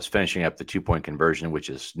 minutes. I was finishing up the 2-point conversion, which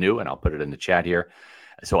is new, and I'll put it in the chat here.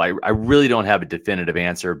 So I really don't have a definitive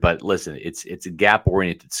answer, but listen, it's a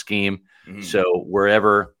gap-oriented scheme. Mm-hmm. So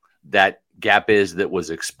wherever that gap is that was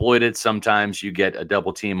exploited, sometimes you get a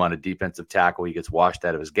double team on a defensive tackle. He gets washed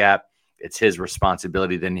out of his gap. It's his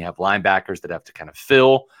responsibility. Then you have linebackers that have to kind of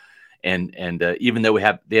fill. And even though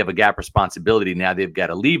they have a gap responsibility, now they've got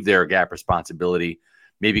to leave their gap responsibility,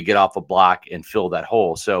 maybe get off a block and fill that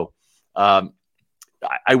hole. So I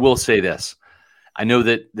will say this. I know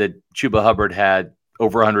that Chuba Hubbard had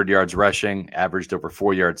over 100 yards rushing, averaged over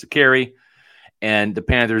 4 yards a carry, and the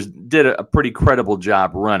Panthers did a pretty credible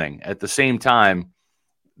job running. At the same time,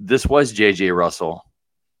 this was J.J. Russell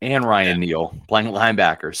and Ryan Neal playing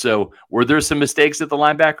linebacker. So were there some mistakes at the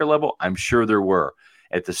linebacker level? I'm sure there were.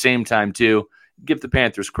 At the same time, too, give the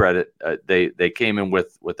Panthers credit. They came in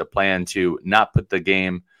with a plan to not put the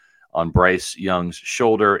game on Bryce Young's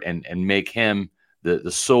shoulder and make him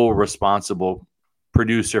the sole responsible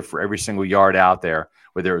producer for every single yard out there,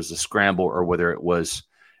 whether it was a scramble or whether it was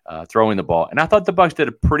throwing the ball. And I thought the Bucs did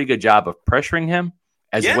a pretty good job of pressuring him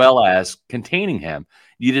as well as containing him.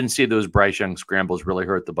 You didn't see those Bryce Young scrambles really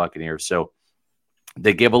hurt the Buccaneers. So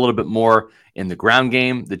they gave a little bit more in the ground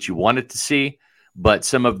game that you wanted to see. But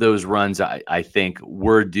some of those runs, I think,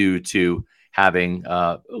 were due to having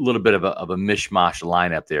a little bit of a mishmash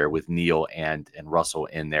lineup there with Neal and Russell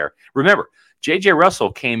in there. Remember, J.J.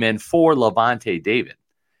 Russell came in for Levante David.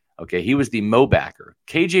 Okay, he was the Mo backer.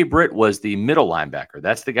 K.J. Britt was the middle linebacker.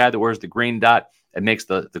 That's the guy that wears the green dot and makes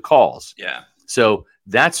the calls. Yeah. So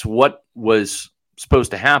that's what was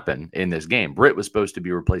supposed to happen in this game. Britt was supposed to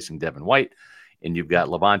be replacing Devin White, and you've got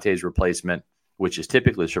Levante's replacement, which is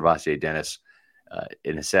typically Gervais Dennis.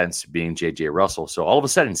 In a sense, being J.J. Russell. So all of a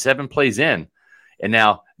sudden, 7 plays in, and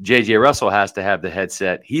now J.J. Russell has to have the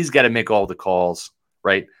headset. He's got to make all the calls,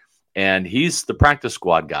 right? And he's the practice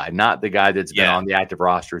squad guy, not the guy that's been on the active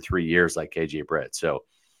roster 3 years like K.J. Britt. So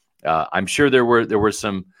I'm sure there were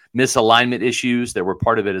some misalignment issues that were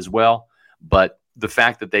part of it as well. But the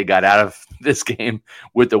fact that they got out of this game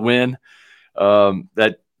with the win,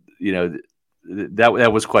 that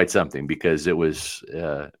was quite something, because it was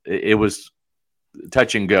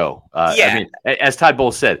touch and go. I mean, as Todd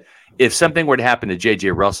Bowles said, if something were to happen to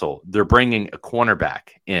J.J. Russell, they're bringing a cornerback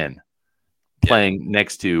in playing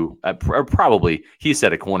next to probably, he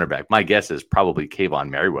said a cornerback. My guess is probably Kayvon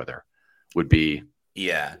Merriweather would be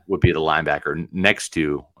the linebacker next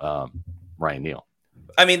to Ryan Neal.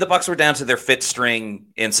 I mean, the Bucs were down to their fifth string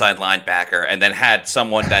inside linebacker and then had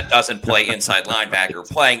someone that doesn't play inside linebacker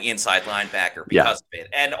playing inside linebacker because of it.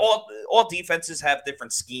 And all defenses have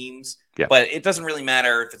different schemes, but it doesn't really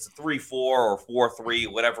matter if it's a 3-4 or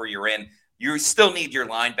 4-3, whatever you're in. You still need your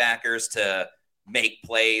linebackers to make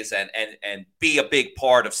plays and be a big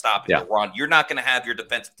part of stopping the run. You're not going to have your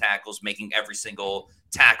defensive tackles making every single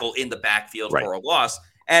tackle in the backfield for a loss.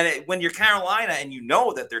 And when you're Carolina and you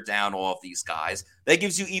know that they're down all of these guys, that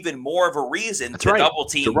gives you even more of a reason to double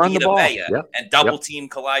team Vita Vea and double team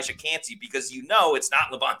Kalijah Cansey, because you know it's not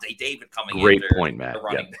Levante David coming in the running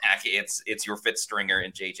back. It's your fifth stringer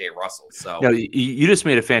and J.J. Russell. So you just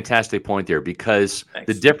made a fantastic point there, because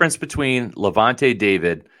the difference between Levante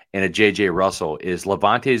David and a J.J. Russell is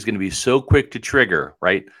Levante is going to be so quick to trigger,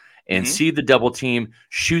 right? And see the double team,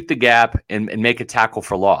 shoot the gap, and make a tackle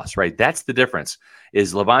for loss, right? That's the difference.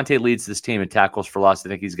 Is Levante leads this team in tackles for loss. I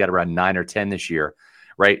think he's got around 9 or 10 this year,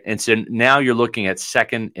 right? And so now you're looking at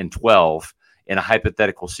 2nd and 12 in a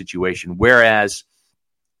hypothetical situation, whereas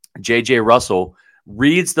J.J. Russell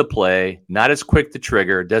reads the play, not as quick to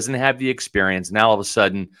trigger, doesn't have the experience. Now all of a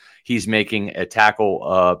sudden he's making a tackle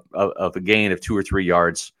of a gain of 2 or 3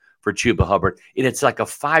 yards for Chuba Hubbard. And it's like a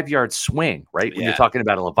 5-yard swing, right? When you're talking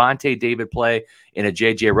about a Levante David play and a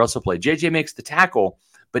J.J. Russell play. J.J. makes the tackle,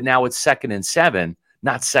 but now it's 2nd and 7,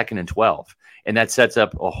 not 2nd and 12. And that sets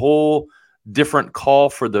up a whole different call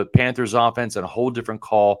for the Panthers offense and a whole different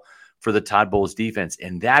call for the Todd Bowles defense.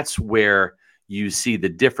 And that's where you see the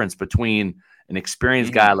difference between an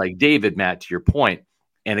experienced guy like David, Matt, to your point,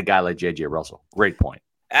 and a guy like J.J. Russell. Great point.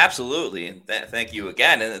 Absolutely. And thank you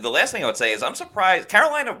again. And the last thing I would say is I'm surprised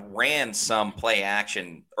Carolina ran some play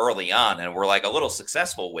action early on and were like a little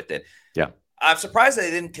successful with it. Yeah. I'm surprised that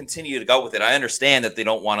they didn't continue to go with it. I understand that they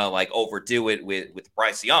don't want to like overdo it with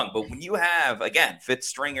Bryce Young, but when you have, again, fifth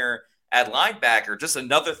stringer at linebacker, just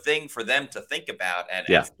another thing for them to think about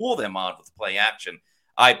and fool them on with play action.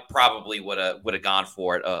 I probably would have gone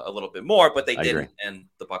for it a little bit more, but they didn't, and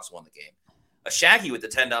the Bucs won the game. A Shaggy with the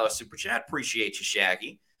 $10 super chat. Appreciate you,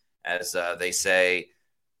 Shaggy. As they say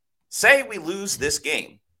we lose this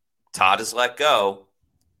game, Todd is let go.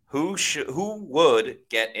 Who would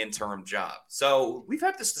get interim job? So we've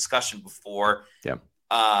had this discussion before. Yeah.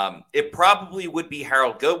 It probably would be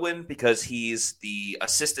Harold Goodwin because he's the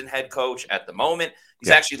assistant head coach at the moment.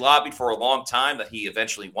 He's actually lobbied for a long time that he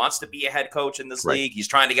eventually wants to be a head coach in this league. He's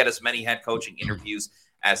trying to get as many head coaching interviews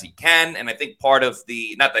as he can. And I think part of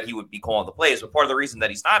not that he would be calling the plays, but part of the reason that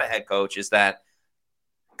he's not a head coach is that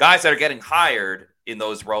guys that are getting hired in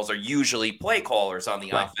those roles are usually play callers on the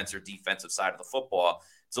offense or defensive side of the football.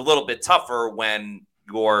 It's a little bit tougher when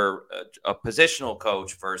you're a positional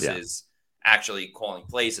coach versus actually calling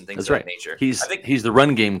plays and things of that nature. He's the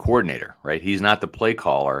run game coordinator, right? He's not the play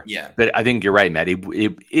caller. Yeah. But I think you're right, Matt.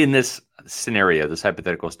 In this scenario, this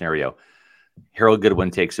hypothetical scenario, Harold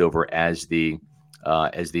Goodwin takes over as the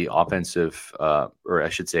offensive, or I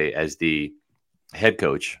should say, as the head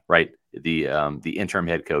coach, right? The interim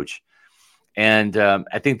head coach. And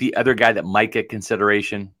I think the other guy that might get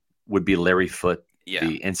consideration would be Larry Foote,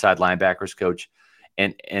 the inside linebackers coach.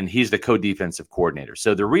 And he's the co-defensive coordinator.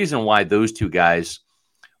 So the reason why those two guys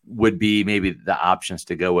would be maybe the options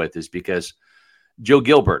to go with is because Joe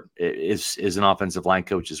Gilbert is an offensive line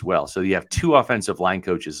coach as well. So you have two offensive line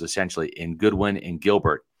coaches essentially in Goodwin and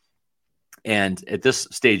Gilbert. And at this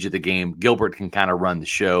stage of the game, Gilbert can kind of run the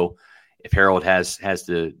show. If Harold has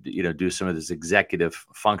to do some of his executive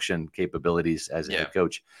function capabilities as a head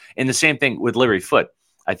coach. And the same thing with Larry Foote.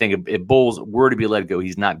 I think if Bowles were to be let go,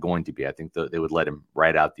 he's not going to be. I think they would let him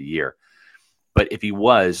ride out the year. But if he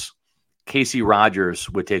was, Casey Rogers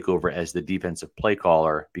would take over as the defensive play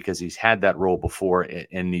caller because he's had that role before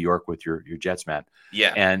in New York with your Jets, Matt.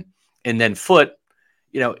 Yeah. And then Foote,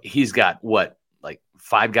 he's got like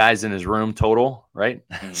 5 guys in his room total, right?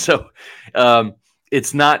 Mm-hmm. So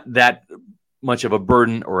it's not that much of a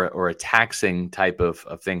burden or a taxing type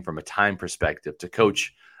of thing from a time perspective to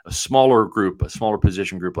coach a smaller group, a smaller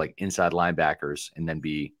position group like inside linebackers, and then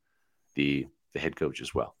be the head coach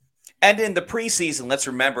as well. And in the preseason, let's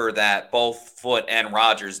remember that both Foote and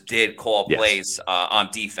Rodgers did call plays on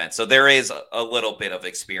defense. So there is a little bit of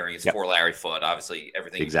experience for Larry Foote. Obviously,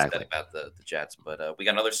 everything you said about the Jets. But we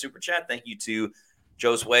got another super chat. Thank you to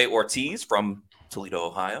Josue Ortiz from Toledo,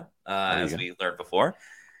 Ohio, as we learned before.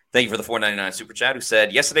 Thank you for the $4.99 super chat, who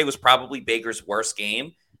said, yesterday was probably Baker's worst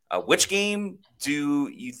game. Which game do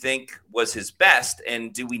you think was his best?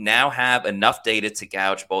 And do we now have enough data to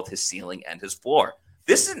gouge both his ceiling and his floor?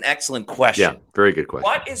 This is an excellent question. Yeah, very good question.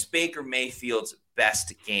 What is Baker Mayfield's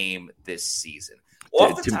best game this season?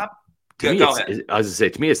 To me, go ahead. I was going to say,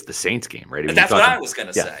 to me, it's the Saints game, right? I mean, That's what I was going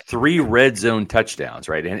to say. 3 red zone touchdowns,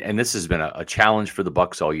 right? And this has been a challenge for the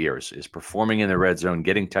Bucs all year is performing in the red zone,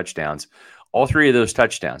 getting touchdowns. All 3 of those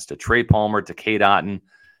touchdowns to Trey Palmer, to Cade Otton,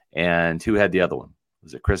 and who had the other one?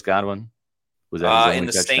 Was it Chris Godwin? Was that his only in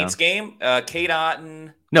the touchdown? Saints game? Cade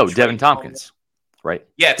Otton. No, Trey Devin Tompkins, right?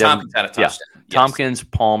 Yeah, Tompkins had a touchdown. Yeah. Yes. Tompkins,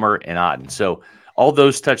 Palmer, and Otton. So all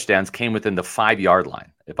those touchdowns came within the 5-yard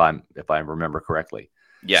line, if I remember correctly.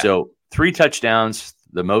 Yeah. So 3 touchdowns,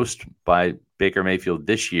 the most by Baker Mayfield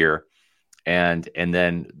this year, and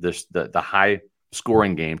then the high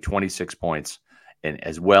scoring game, 26 points, and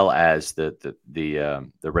as well as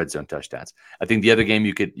the red zone touchdowns. I think the other game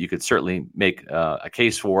you could certainly make a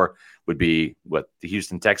case for would be the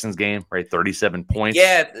Houston Texans game, right? 37 points.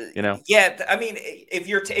 Yeah, Yeah. I mean, if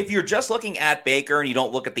you're just looking at Baker and you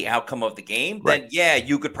don't look at the outcome of the game, then right.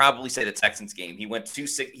 you could probably say the Texans game. He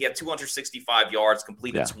had 265 yards,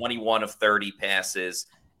 completed 21 of 30 passes,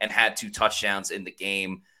 and had 2 touchdowns in the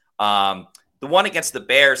game. The one against the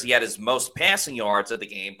Bears, he had his most passing yards of the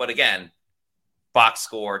game, but again, box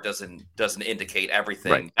score doesn't indicate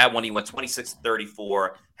everything. Right. That one, he went 26-34,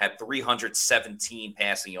 had 317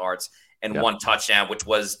 passing yards and 1 touchdown, which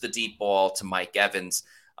was the deep ball to Mike Evans.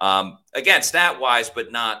 Again, stat-wise,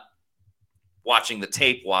 but not watching the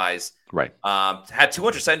tape-wise. Right. Had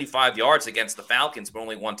 275 yards against the Falcons, but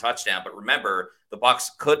only 1 touchdown. But remember, the Bucs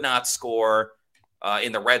could not score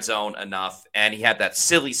in the red zone enough, and he had that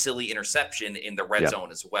silly interception in the red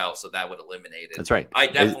zone as well, so that would eliminate it. That's right. I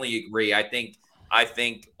definitely agree. I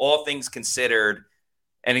think all things considered,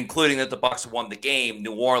 and including that the Bucs won the game,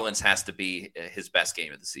 New Orleans has to be his best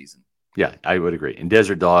game of the season. Yeah, I would agree. And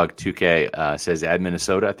Desert Dog 2K says add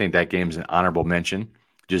Minnesota. I think that game's an honorable mention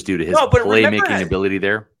just due to his playmaking ability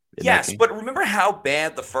there. Yes, but remember how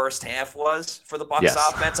bad the first half was for the Bucs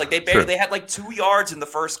offense? Like they had like 2 yards in the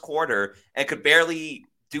first quarter and could barely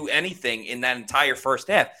do anything in that entire first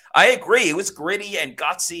half. I agree. It was gritty and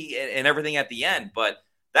gutsy and everything at the end, but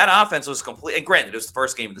that offense was complete. And granted, it was the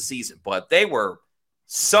first game of the season, but they were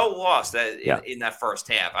so lost in that first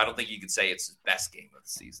half. I don't think you could say it's his best game of the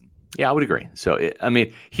season. Yeah, I would agree. So,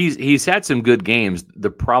 he's had some good games. The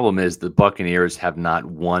problem is the Buccaneers have not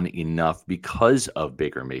won enough because of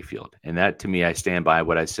Baker Mayfield. And that, to me, I stand by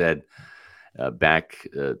what I said back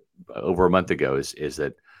over a month ago is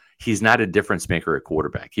that he's not a difference maker at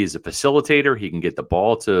quarterback. He's a facilitator. He can get the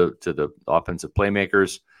ball to the offensive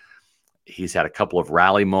playmakers. He's had a couple of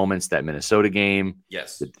rally moments, that Minnesota game.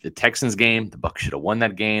 Yes. The Texans game, the Bucs should have won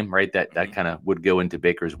that game, right? That kind of would go into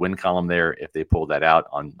Baker's win column there if they pulled that out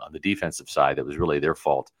on the defensive side. That was really their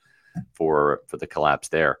fault for the collapse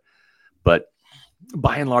there. But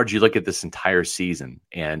by and large, you look at this entire season,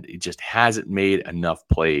 and it just hasn't made enough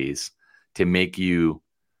plays to make you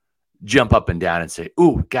jump up and down and say,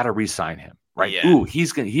 ooh, got to re-sign him, right? Yeah. Ooh,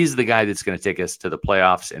 he's the guy that's going to take us to the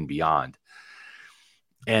playoffs and beyond.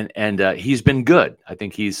 And he's been good. I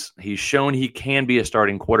think he's shown he can be a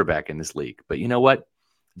starting quarterback in this league. But you know what?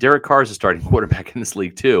 Derek Carr is a starting quarterback in this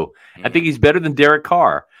league too. Mm-hmm. I think he's better than Derek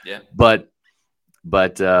Carr. Yeah. But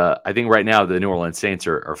I think right now the New Orleans Saints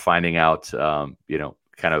are finding out, kind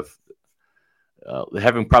of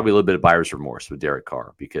having probably a little bit of buyer's remorse with Derek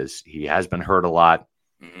Carr because he has been hurt a lot.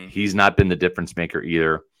 Mm-hmm. He's not been the difference maker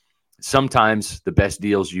either. Sometimes the best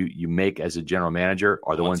deals you make as a general manager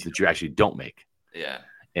are the ones that you actually don't make. Yeah.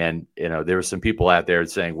 And, there were some people out there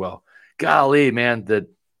saying, well, golly, man, the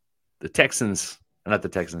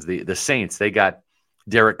Saints, they got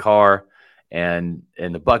Derek Carr and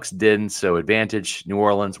the Bucs didn't. So advantage New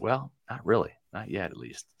Orleans. Well, not really, not yet, at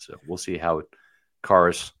least. So we'll see how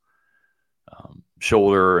Carr's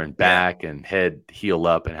shoulder and back and head heal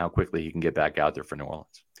up and how quickly he can get back out there for New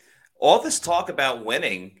Orleans. All this talk about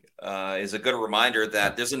winning is a good reminder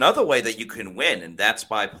that there's another way that you can win, and that's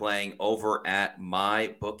by playing over at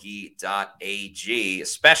mybookie.ag,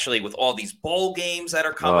 especially with all these bowl games that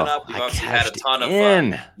are coming up. We've obviously had a ton of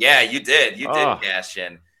fun. Yeah, you did. You did cash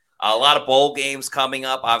in. A lot of bowl games coming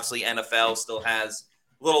up. Obviously, NFL still has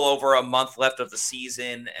a little over a month left of the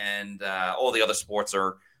season, and all the other sports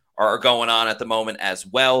are going on at the moment as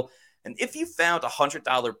well. And if you found a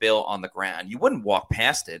 $100 bill on the ground, you wouldn't walk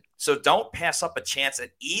past it. So don't pass up a chance at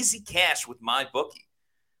easy cash with MyBookie.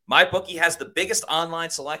 MyBookie has the biggest online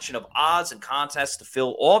selection of odds and contests to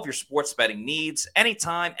fill all of your sports betting needs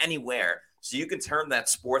anytime, anywhere. So you can turn that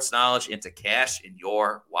sports knowledge into cash in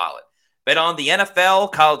your wallet. Bet on the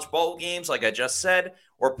NFL, college bowl games, like I just said,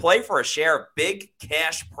 or play for a share of big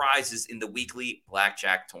cash prizes in the weekly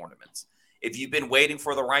blackjack tournaments. If you've been waiting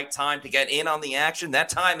for the right time to get in on the action, that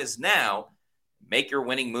time is now. Make your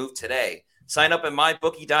winning move today. Sign up at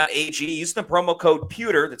mybookie.ag. Use the promo code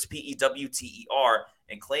PEWTER, that's PEWTER,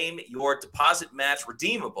 and claim your deposit match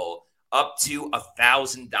redeemable up to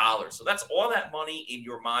 $1,000. So that's all that money in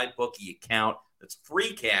your MyBookie account. That's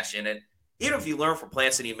free cash in it. Even if you learn from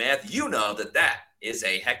Plant City Math, you know that is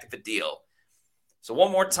a heck of a deal. So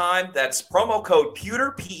one more time, that's promo code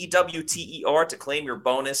PEWTER, PEWTER, to claim your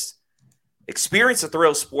bonus. Experience the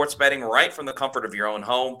thrill of sports betting right from the comfort of your own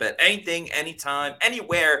home. Bet anything, anytime,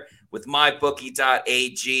 anywhere with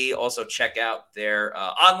mybookie.ag. Also check out their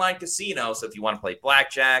online casino. So if you want to play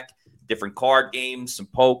blackjack, different card games, some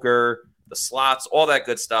poker, the slots, all that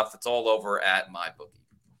good stuff, it's all over at MyBookie.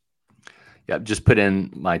 Yeah, just put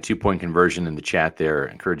in my 2-point conversion in the chat there.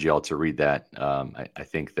 I encourage you all to read that. I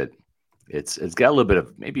think that it's got a little bit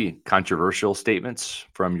of maybe controversial statements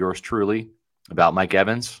from yours truly about Mike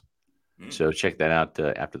Evans. So check that out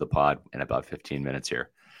after the pod in about 15 minutes here.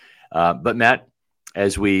 But Matt,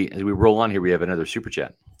 as we roll on here, we have another super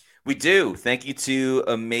chat. We do. Thank you to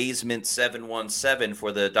Amazement717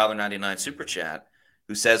 for the $1.99 super chat,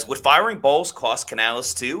 who says, would firing Bowles cost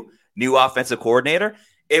Canales too? New offensive coordinator?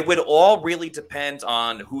 It would all really depend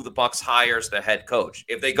on who the Bucs hires the head coach.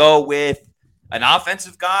 If they go with an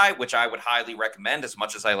offensive guy, which I would highly recommend as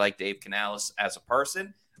much as I like Dave Canales as a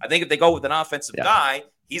person, I think if they go with an offensive guy,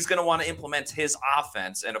 he's going to want to implement his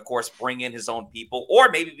offense and, of course, bring in his own people, or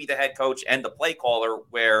maybe be the head coach and the play caller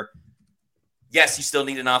where, yes, you still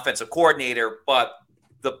need an offensive coordinator, but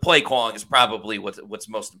the play calling is probably what's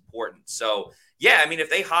most important. So, yeah, I mean, if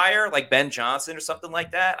they hire like Ben Johnson or something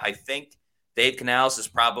like that, I think Dave Canales is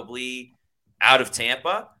probably out of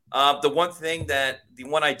Tampa. The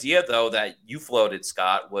one idea, though, that you floated,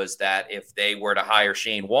 Scott, was that if they were to hire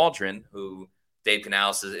Shane Waldron, who Dave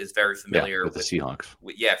Canales is very familiar with the Seahawks.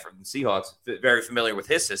 From the Seahawks, very familiar with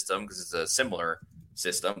his system because it's a similar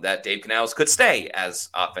system, that Dave Canales could stay as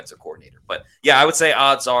offensive coordinator. But, yeah, I would say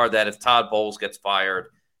odds are that if Todd Bowles gets fired,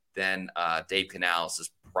 then Dave Canales is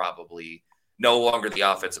probably no longer the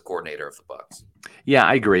offensive coordinator of the Bucs. Yeah,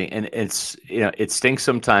 I agree. And it's, it stinks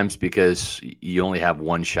sometimes because you only have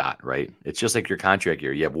one shot, right? It's just like your contract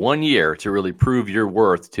year. You have 1 year to really prove your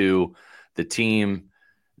worth to the team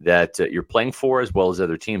that you're playing for, as well as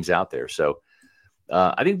other teams out there. So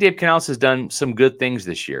I think Dave Canales has done some good things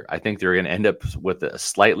this year. I think they're going to end up with a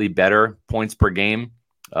slightly better points per game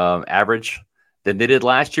average than they did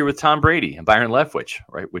last year with Tom Brady and Byron Leftwich,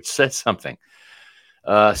 right? Which says something.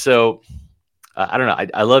 So I don't know.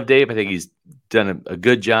 I love Dave. I think he's done a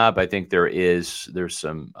good job. I think there's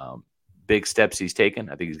some big steps he's taken.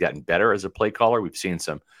 I think he's gotten better as a play caller. We've seen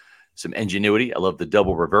some ingenuity. I love the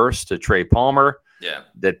double reverse to Trey Palmer. Yeah,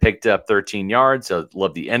 that picked up 13 yards. I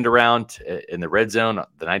love the end around in the red zone,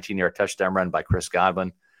 the 19-yard touchdown run by Chris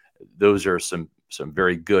Godwin. Those are some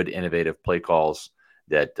very good, innovative play calls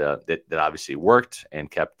that obviously worked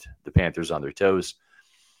and kept the Panthers on their toes.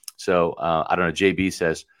 So I don't know. JB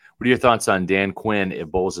says, what are your thoughts on Dan Quinn if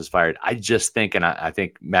Bowles is fired? I just think, and I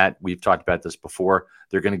think, Matt, we've talked about this before,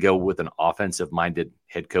 they're going to go with an offensive-minded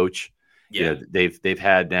head coach. Yeah, they've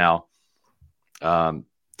had now Tony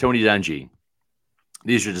Dungy.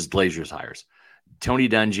 These are just Glazers hires. Tony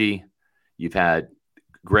Dungy, you've had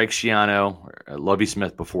Greg Schiano, Lovie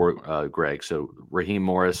Smith before Greg. So Raheem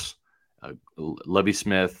Morris, Lovie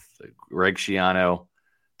Smith, Greg Schiano,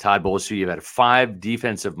 Todd Bowles. So you've had 5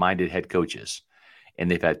 defensive-minded head coaches. And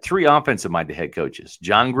they've had 3 offensive-minded head coaches,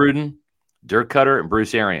 John Gruden, Dirk Cutter, and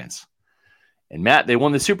Bruce Arians. And, Matt, they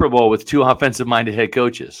won the Super Bowl with 2 offensive-minded head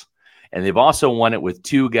coaches. And they've also won it with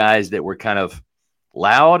 2 guys that were kind of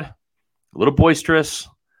loud, a little boisterous,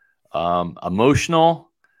 emotional,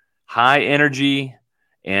 high energy,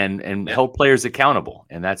 and held players accountable.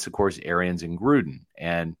 And that's, of course, Arians and Gruden.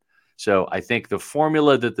 And so I think the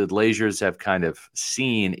formula that the Glazers have kind of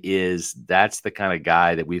seen is that's the kind of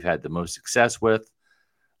guy that we've had the most success with.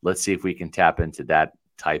 Let's see if we can tap into that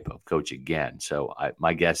type of coach again. So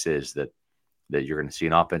my guess is that you're going to see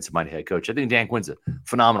an offensive-minded head coach. I think Dan Quinn's a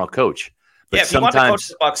phenomenal coach. But yeah, if you want to coach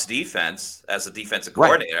the Bucs defense as a defensive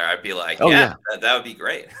coordinator, right, I'd be like, that would be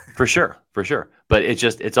great. For sure. But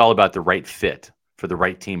it's all about the right fit for the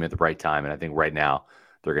right team at the right time. And I think right now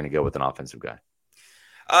they're going to go with an offensive guy.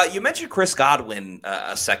 You mentioned Chris Godwin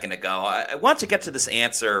a second ago. I want to get to this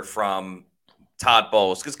answer from Todd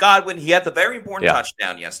Bowles because Godwin, he had the very important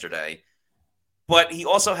touchdown yesterday, but he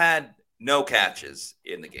also had no catches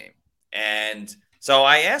in the game. And so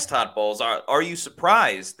I asked Todd Bowles, are you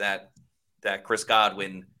surprised that Chris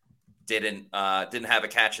Godwin didn't have a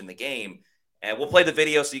catch in the game? And we'll play the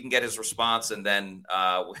video so you can get his response, and then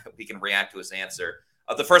we can react to his answer.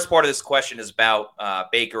 The first part of this question is about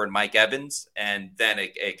Baker and Mike Evans, and then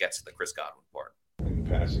it gets to the Chris Godwin part. In the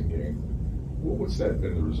passing game, What's that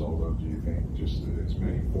been the result of, do you think? Just as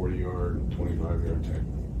many 40-yard, 25-yard tech?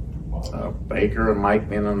 Baker and Mike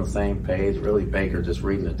being on the same page. Really, Baker just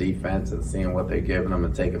reading the defense and seeing what they're giving him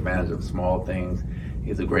and take advantage of small things.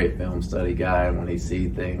 He's a great film study guy, and when he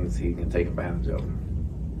sees things, he can take advantage of them.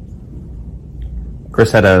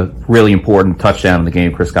 Chris had a really important touchdown in the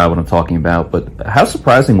game, Chris Godwin I'm talking about, but how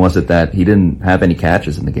surprising was it that he didn't have any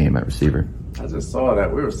catches in the game at receiver? I just saw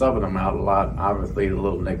that. We were subbing him out a lot. Obviously, he's a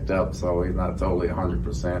little nicked up, so he's not totally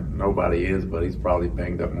 100%. Nobody is, but he's probably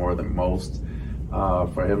banged up more than most.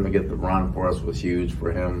 For him to get the run for us was huge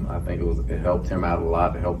for him. I think it helped him out a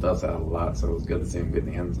lot. It helped us out a lot, so it was good to see him get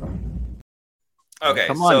in the end zone. Okay,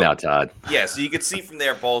 come on now, Todd. Yeah, so you could see from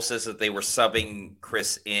there, Bull says that they were subbing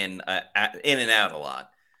Chris in and out a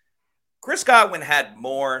lot. Chris Godwin had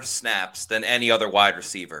more snaps than any other wide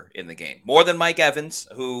receiver in the game. More than Mike Evans,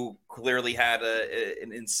 who clearly had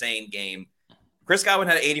an insane game. Chris Godwin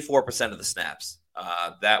had 84% of the snaps.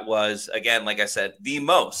 That was, again, like I said, the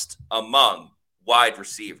most among wide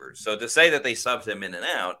receivers. So to say that they subbed him in and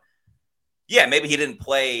out, yeah, maybe he didn't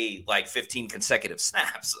play like 15 consecutive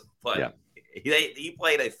snaps, but he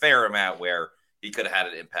played a fair amount where he could have had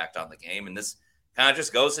an impact on the game. And this kind of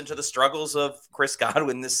just goes into the struggles of Chris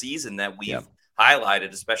Godwin this season that we've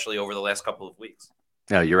highlighted, especially over the last couple of weeks.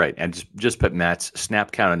 No, you're right. And just put Matt's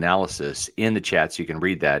snap count analysis in the chat so you can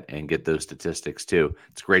read that and get those statistics too.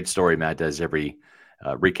 It's a great story Matt does every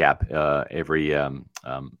recap every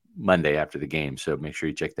Monday after the game. So make sure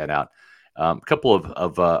you check that out. A couple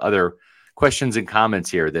of other questions and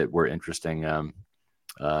comments here that were interesting.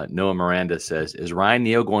 Noah Miranda says, is Ryan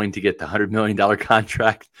Neal going to get the $100 million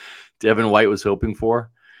contract Devin White was hoping for?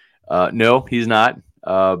 No, he's not.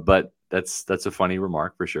 But that's a funny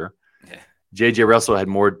remark for sure. Yeah. J.J. Russell had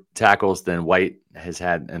more tackles than White has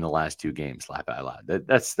had in the last two games. Laugh out loud.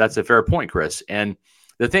 That's a fair point, Chris. And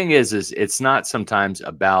the thing is it's not sometimes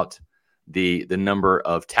about the number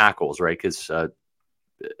of tackles, right? Because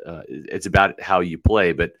it's about how you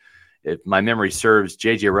play. But if my memory serves,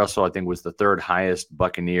 J.J. Russell, I think, was the third highest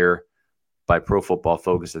Buccaneer by Pro Football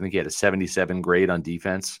Focus. I think he had a 77 grade on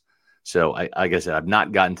defense. So, like I said, I've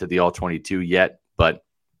not gotten to the all-22 yet. But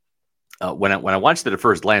when I watched it at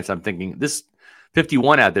first glance, I'm thinking this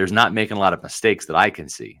 51 out there is not making a lot of mistakes that I can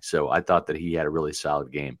see. So I thought that he had a really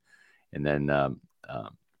solid game. And then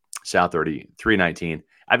South 3319.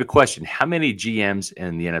 I have a question. How many GMs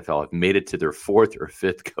in the NFL have made it to their fourth or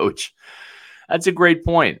fifth coach? That's a great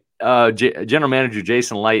point. General Manager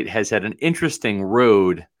Jason Light has had an interesting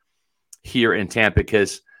road here in Tampa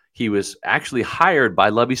because he was actually hired by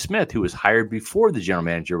Lovie Smith, who was hired before the general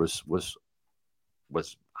manager was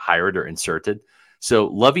hired or inserted. So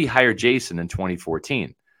Lovie hired Jason in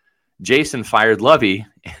 2014. Jason fired Lovie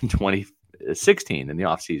in 2016 in the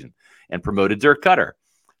offseason and promoted Dirk Cutter.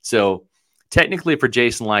 So technically for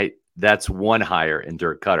Jason Light, that's one hire in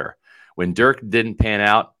Dirk Cutter. When Dirk didn't pan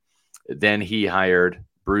out, then he hired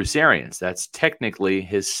Bruce Arians. That's technically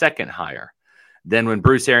his second hire. Then when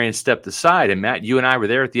Bruce Arians stepped aside, and Matt, you and I were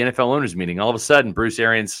there at the NFL owners meeting, all of a sudden Bruce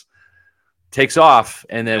Arians takes off,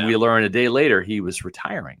 and then we learn a day later he was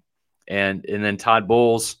retiring. And then Todd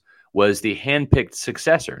Bowles was the handpicked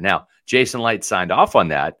successor. Now, Jason Light signed off on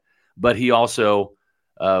that, but he also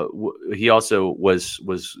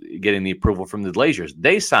was getting the approval from the Glazers.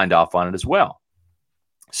 They signed off on it as well.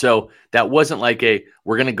 So that wasn't like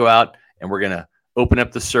we're going to go out and we're going to open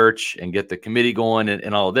up the search and get the committee going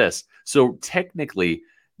and all of this. So technically,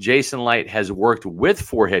 Jason Light has worked with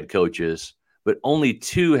 4 head coaches, but only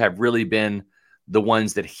 2 have really been the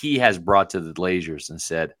ones that he has brought to the Glazers and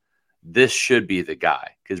said, this should be the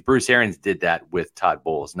guy. Because Bruce Arians did that with Todd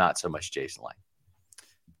Bowles, not so much Jason Light.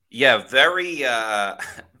 Yeah, very,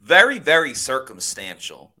 very, very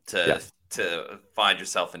circumstantial to find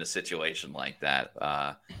yourself in a situation like that.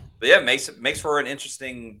 But yeah, it makes for an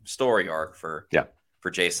interesting story arc for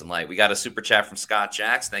Jason Light. We got a super chat from Scott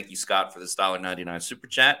Jacks. Thank you, Scott, for this $1.99 super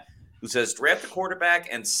chat, who says, draft a quarterback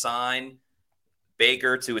and sign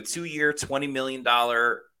Baker to a 2-year, $20 million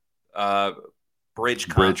bridge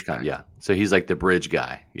contract. So he's like the bridge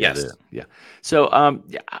guy. Yes. So,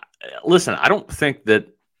 listen, I don't think that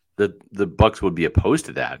the Bucs would be opposed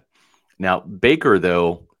to that. Now, Baker,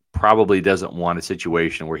 though, probably doesn't want a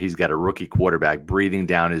situation where he's got a rookie quarterback breathing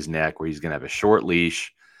down his neck, where he's going to have a short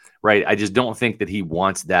leash, right? I just don't think that he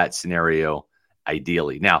wants that scenario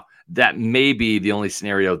ideally. Now, that may be the only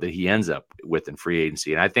scenario that he ends up with in free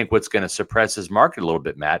agency. And I think what's going to suppress his market a little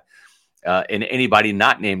bit, Matt, and anybody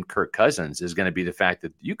not named Kirk Cousins, is going to be the fact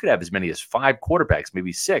that you could have as many as 5 quarterbacks,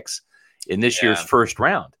 maybe 6 in this year's first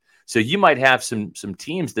round. So you might have some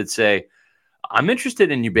teams that say, I'm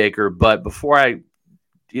interested in you, Baker, but before I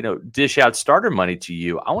dish out starter money to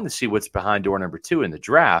you. I want to see what's behind door number 2 in the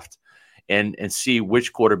draft and see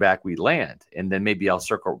which quarterback we land. And then maybe I'll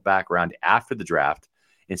circle back around after the draft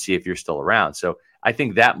and see if you're still around. So I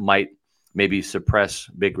think that might maybe suppress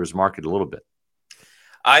Baker's market a little bit.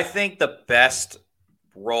 I think the best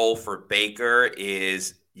role for Baker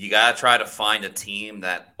is you got to try to find a team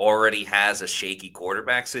that already has a shaky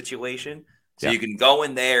quarterback situation. So you can go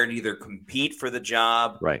in there and either compete for the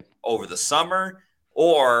job over the summer,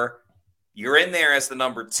 or you're in there as the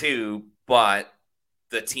number 2, but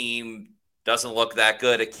the team doesn't look that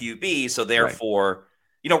good at QB. So therefore,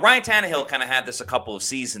 Ryan Tannehill kind of had this a couple of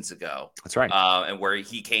seasons ago. That's right. And where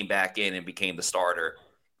he came back in and became the starter.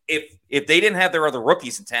 If they didn't have their other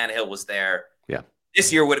rookies and Tannehill was there,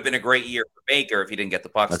 this year would have been a great year for Baker if he didn't get the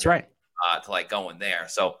Bucs. That's right. To go in there.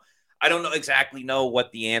 So I don't know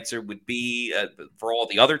what the answer would be for all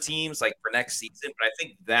the other teams, like for next season, but I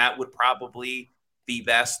think that would probably be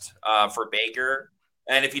best for Baker.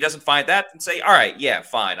 And if he doesn't find that, then say, all right, yeah,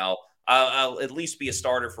 fine. I'll at least be a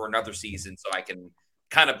starter for another season so I can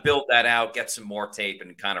kind of build that out, get some more tape,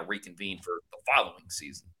 and kind of reconvene for the following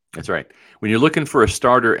season. That's right. When you're looking for a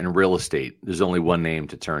starter in real estate, there's only one name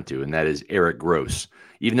to turn to, and that is Eric Gross.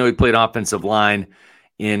 Even though he played offensive line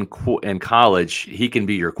in college, he can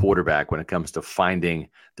be your quarterback when it comes to finding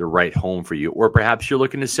the right home for you. Or perhaps you're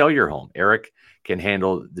looking to sell your home. Eric can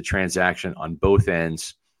handle the transaction on both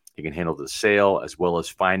ends. He can handle the sale as well as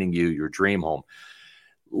finding you your dream home.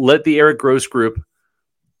 Let the Eric Gross Group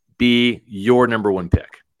be your number 1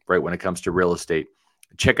 pick, right, when it comes to real estate.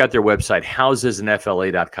 Check out their website,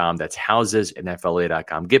 housesinfla.com. That's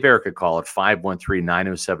housesinfla.com. Give Eric a call at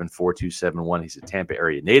 513-907-4271. He's a Tampa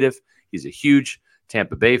area native. He's a huge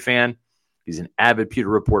Tampa Bay fan. He's an avid Pewter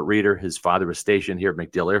Report reader. His father was stationed here at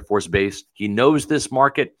MacDill Air Force Base. He knows this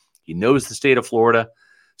market. He knows the state of Florida.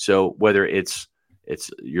 So whether it's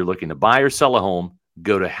you're looking to buy or sell a home,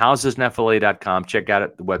 go to housesinfla.com. Check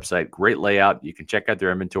out the website. Great layout. You can check out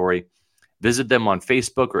their inventory. Visit them on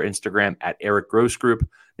Facebook or Instagram at Eric Gross Group.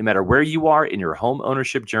 No matter where you are in your home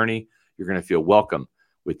ownership journey, you're going to feel welcome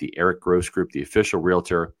with the Eric Gross Group, the official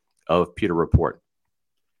realtor of Pewter Report.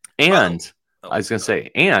 And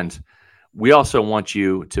and we also want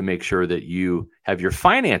you to make sure that you have your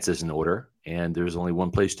finances in order. And there's only one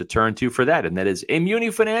place to turn to for that, and that is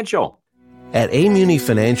Amuni Financial. At Amuni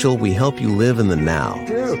Financial, we help you live in the now.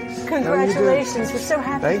 Dude, congratulations. We're so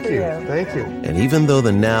happy for you. Thank you. And even though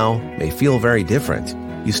the now may feel very different,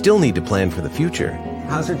 you still need to plan for the future.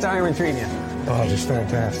 How's retirement treating you? Oh, just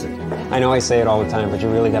fantastic. I know I say it all the time, but you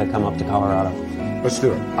really got to come up to Colorado. Let's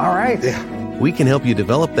do it. All right. Yeah. We can help you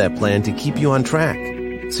develop that plan to keep you on track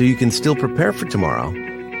so you can still prepare for tomorrow,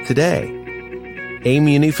 today.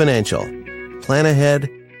 Amuni Financial. Plan ahead,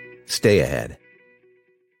 stay ahead.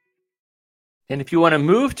 And if you want to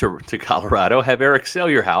move to Colorado, have Eric sell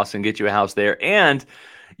your house and get you a house there. And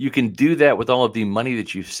you can do that with all of the money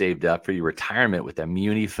that you've saved up for your retirement with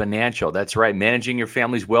Amuni Financial. That's right. Managing your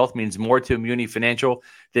family's wealth means more to Amuni Financial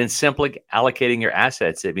than simply allocating your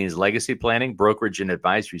assets. It means legacy planning, brokerage and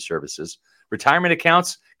advisory services, retirement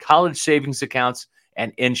accounts, college savings accounts,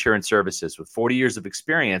 and insurance services. With 40 years of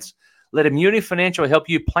experience, let Amuni Financial help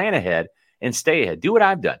you plan ahead and stay ahead. Do what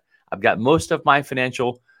I've done. I've got most of my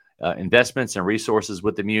financial investments and resources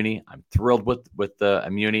with Amuni. I'm thrilled with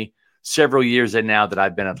Amuni. Several years in now that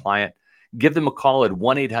I've been a client. Give them a call at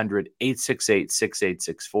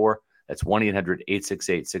 1-800-868-6864. That's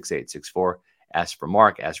 1-800-868-6864. Ask for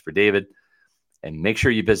Mark, ask for David, and make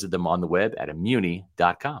sure you visit them on the web at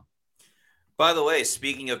Amuni.com. By the way,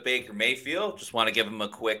 speaking of Baker Mayfield, just want to give him a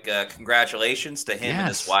quick congratulations to him and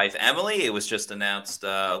his wife, Emily. It was just announced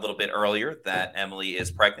a little bit earlier that Emily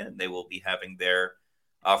is pregnant. They will be having their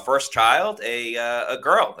first child, a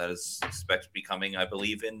girl that is expected to be coming, I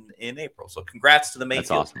believe, in April. So congrats to the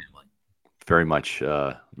Mayfield family. Very much,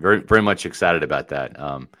 very much excited about that.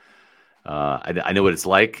 I know what it's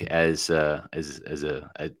like as a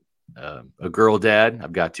girl dad.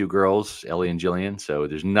 I've got 2 girls, Ellie and Jillian. So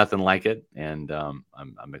there's nothing like it, and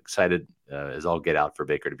I'm excited as all get out for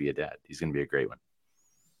Baker to be a dad. He's going to be a great one.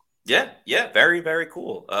 Yeah, very, very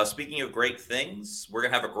cool. Speaking of great things, we're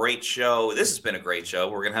going to have a great show. This has been a great show.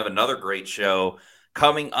 We're going to have another great show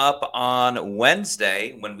coming up on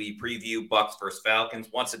Wednesday when we preview Bucs versus Falcons.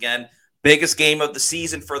 Once again, biggest game of the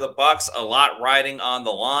season for the Bucs. A lot riding on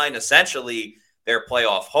the line, essentially their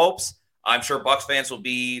playoff hopes. I'm sure Bucs fans will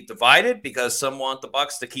be divided because some want the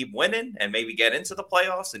Bucs to keep winning and maybe get into the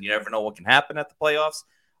playoffs, and you never know what can happen at the playoffs.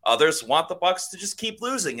 Others want the Bucs to just keep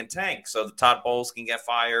losing and tank so the Todd Bowles can get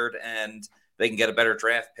fired and they can get a better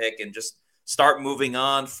draft pick and just start moving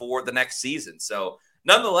on for the next season. So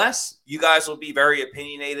nonetheless, you guys will be very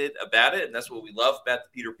opinionated about it, and that's what we love about the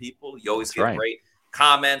Peter people. You always get great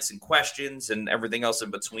comments and questions and everything else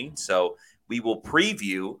in between. So we will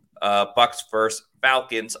preview Bucs versus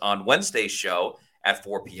Falcons on Wednesday's show at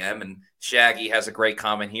 4 p.m. And Shaggy has a great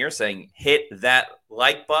comment here saying, hit that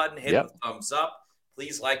like button, hit the thumbs up.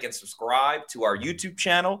 Please like and subscribe to our YouTube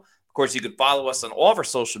channel. Of course, you can follow us on all of our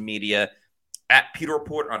social media at Pewter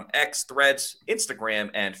Report on X, Threads, Instagram,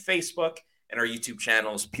 and Facebook. And our YouTube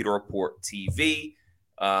channel is Pewter Report TV,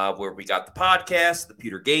 where we got the podcast, the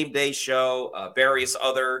Pewter Game Day show, various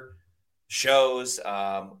other shows,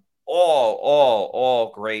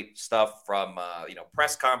 all great stuff from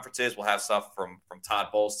press conferences. We'll have stuff from Todd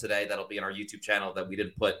Bowles today that'll be on our YouTube channel that we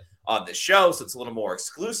didn't put on the show, so it's a little more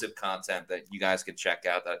exclusive content that you guys can check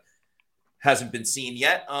out that hasn't been seen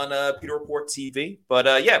yet on Pewter Report TV. But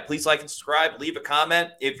please like and subscribe, leave a comment.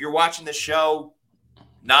 If you're watching the show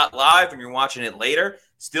not live and you're watching it later,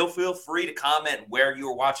 still feel free to comment where you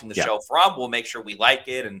are watching the show from. We'll make sure we like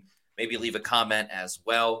it and maybe leave a comment as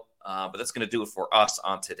well. But that's going to do it for us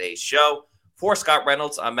on today's show. For Scott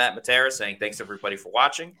Reynolds, I'm Matt Matera saying thanks, everybody, for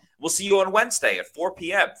watching. We'll see you on Wednesday at 4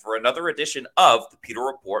 p.m. for another edition of the Pewter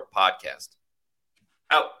Report podcast.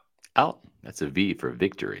 Out. That's a V for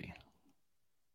victory.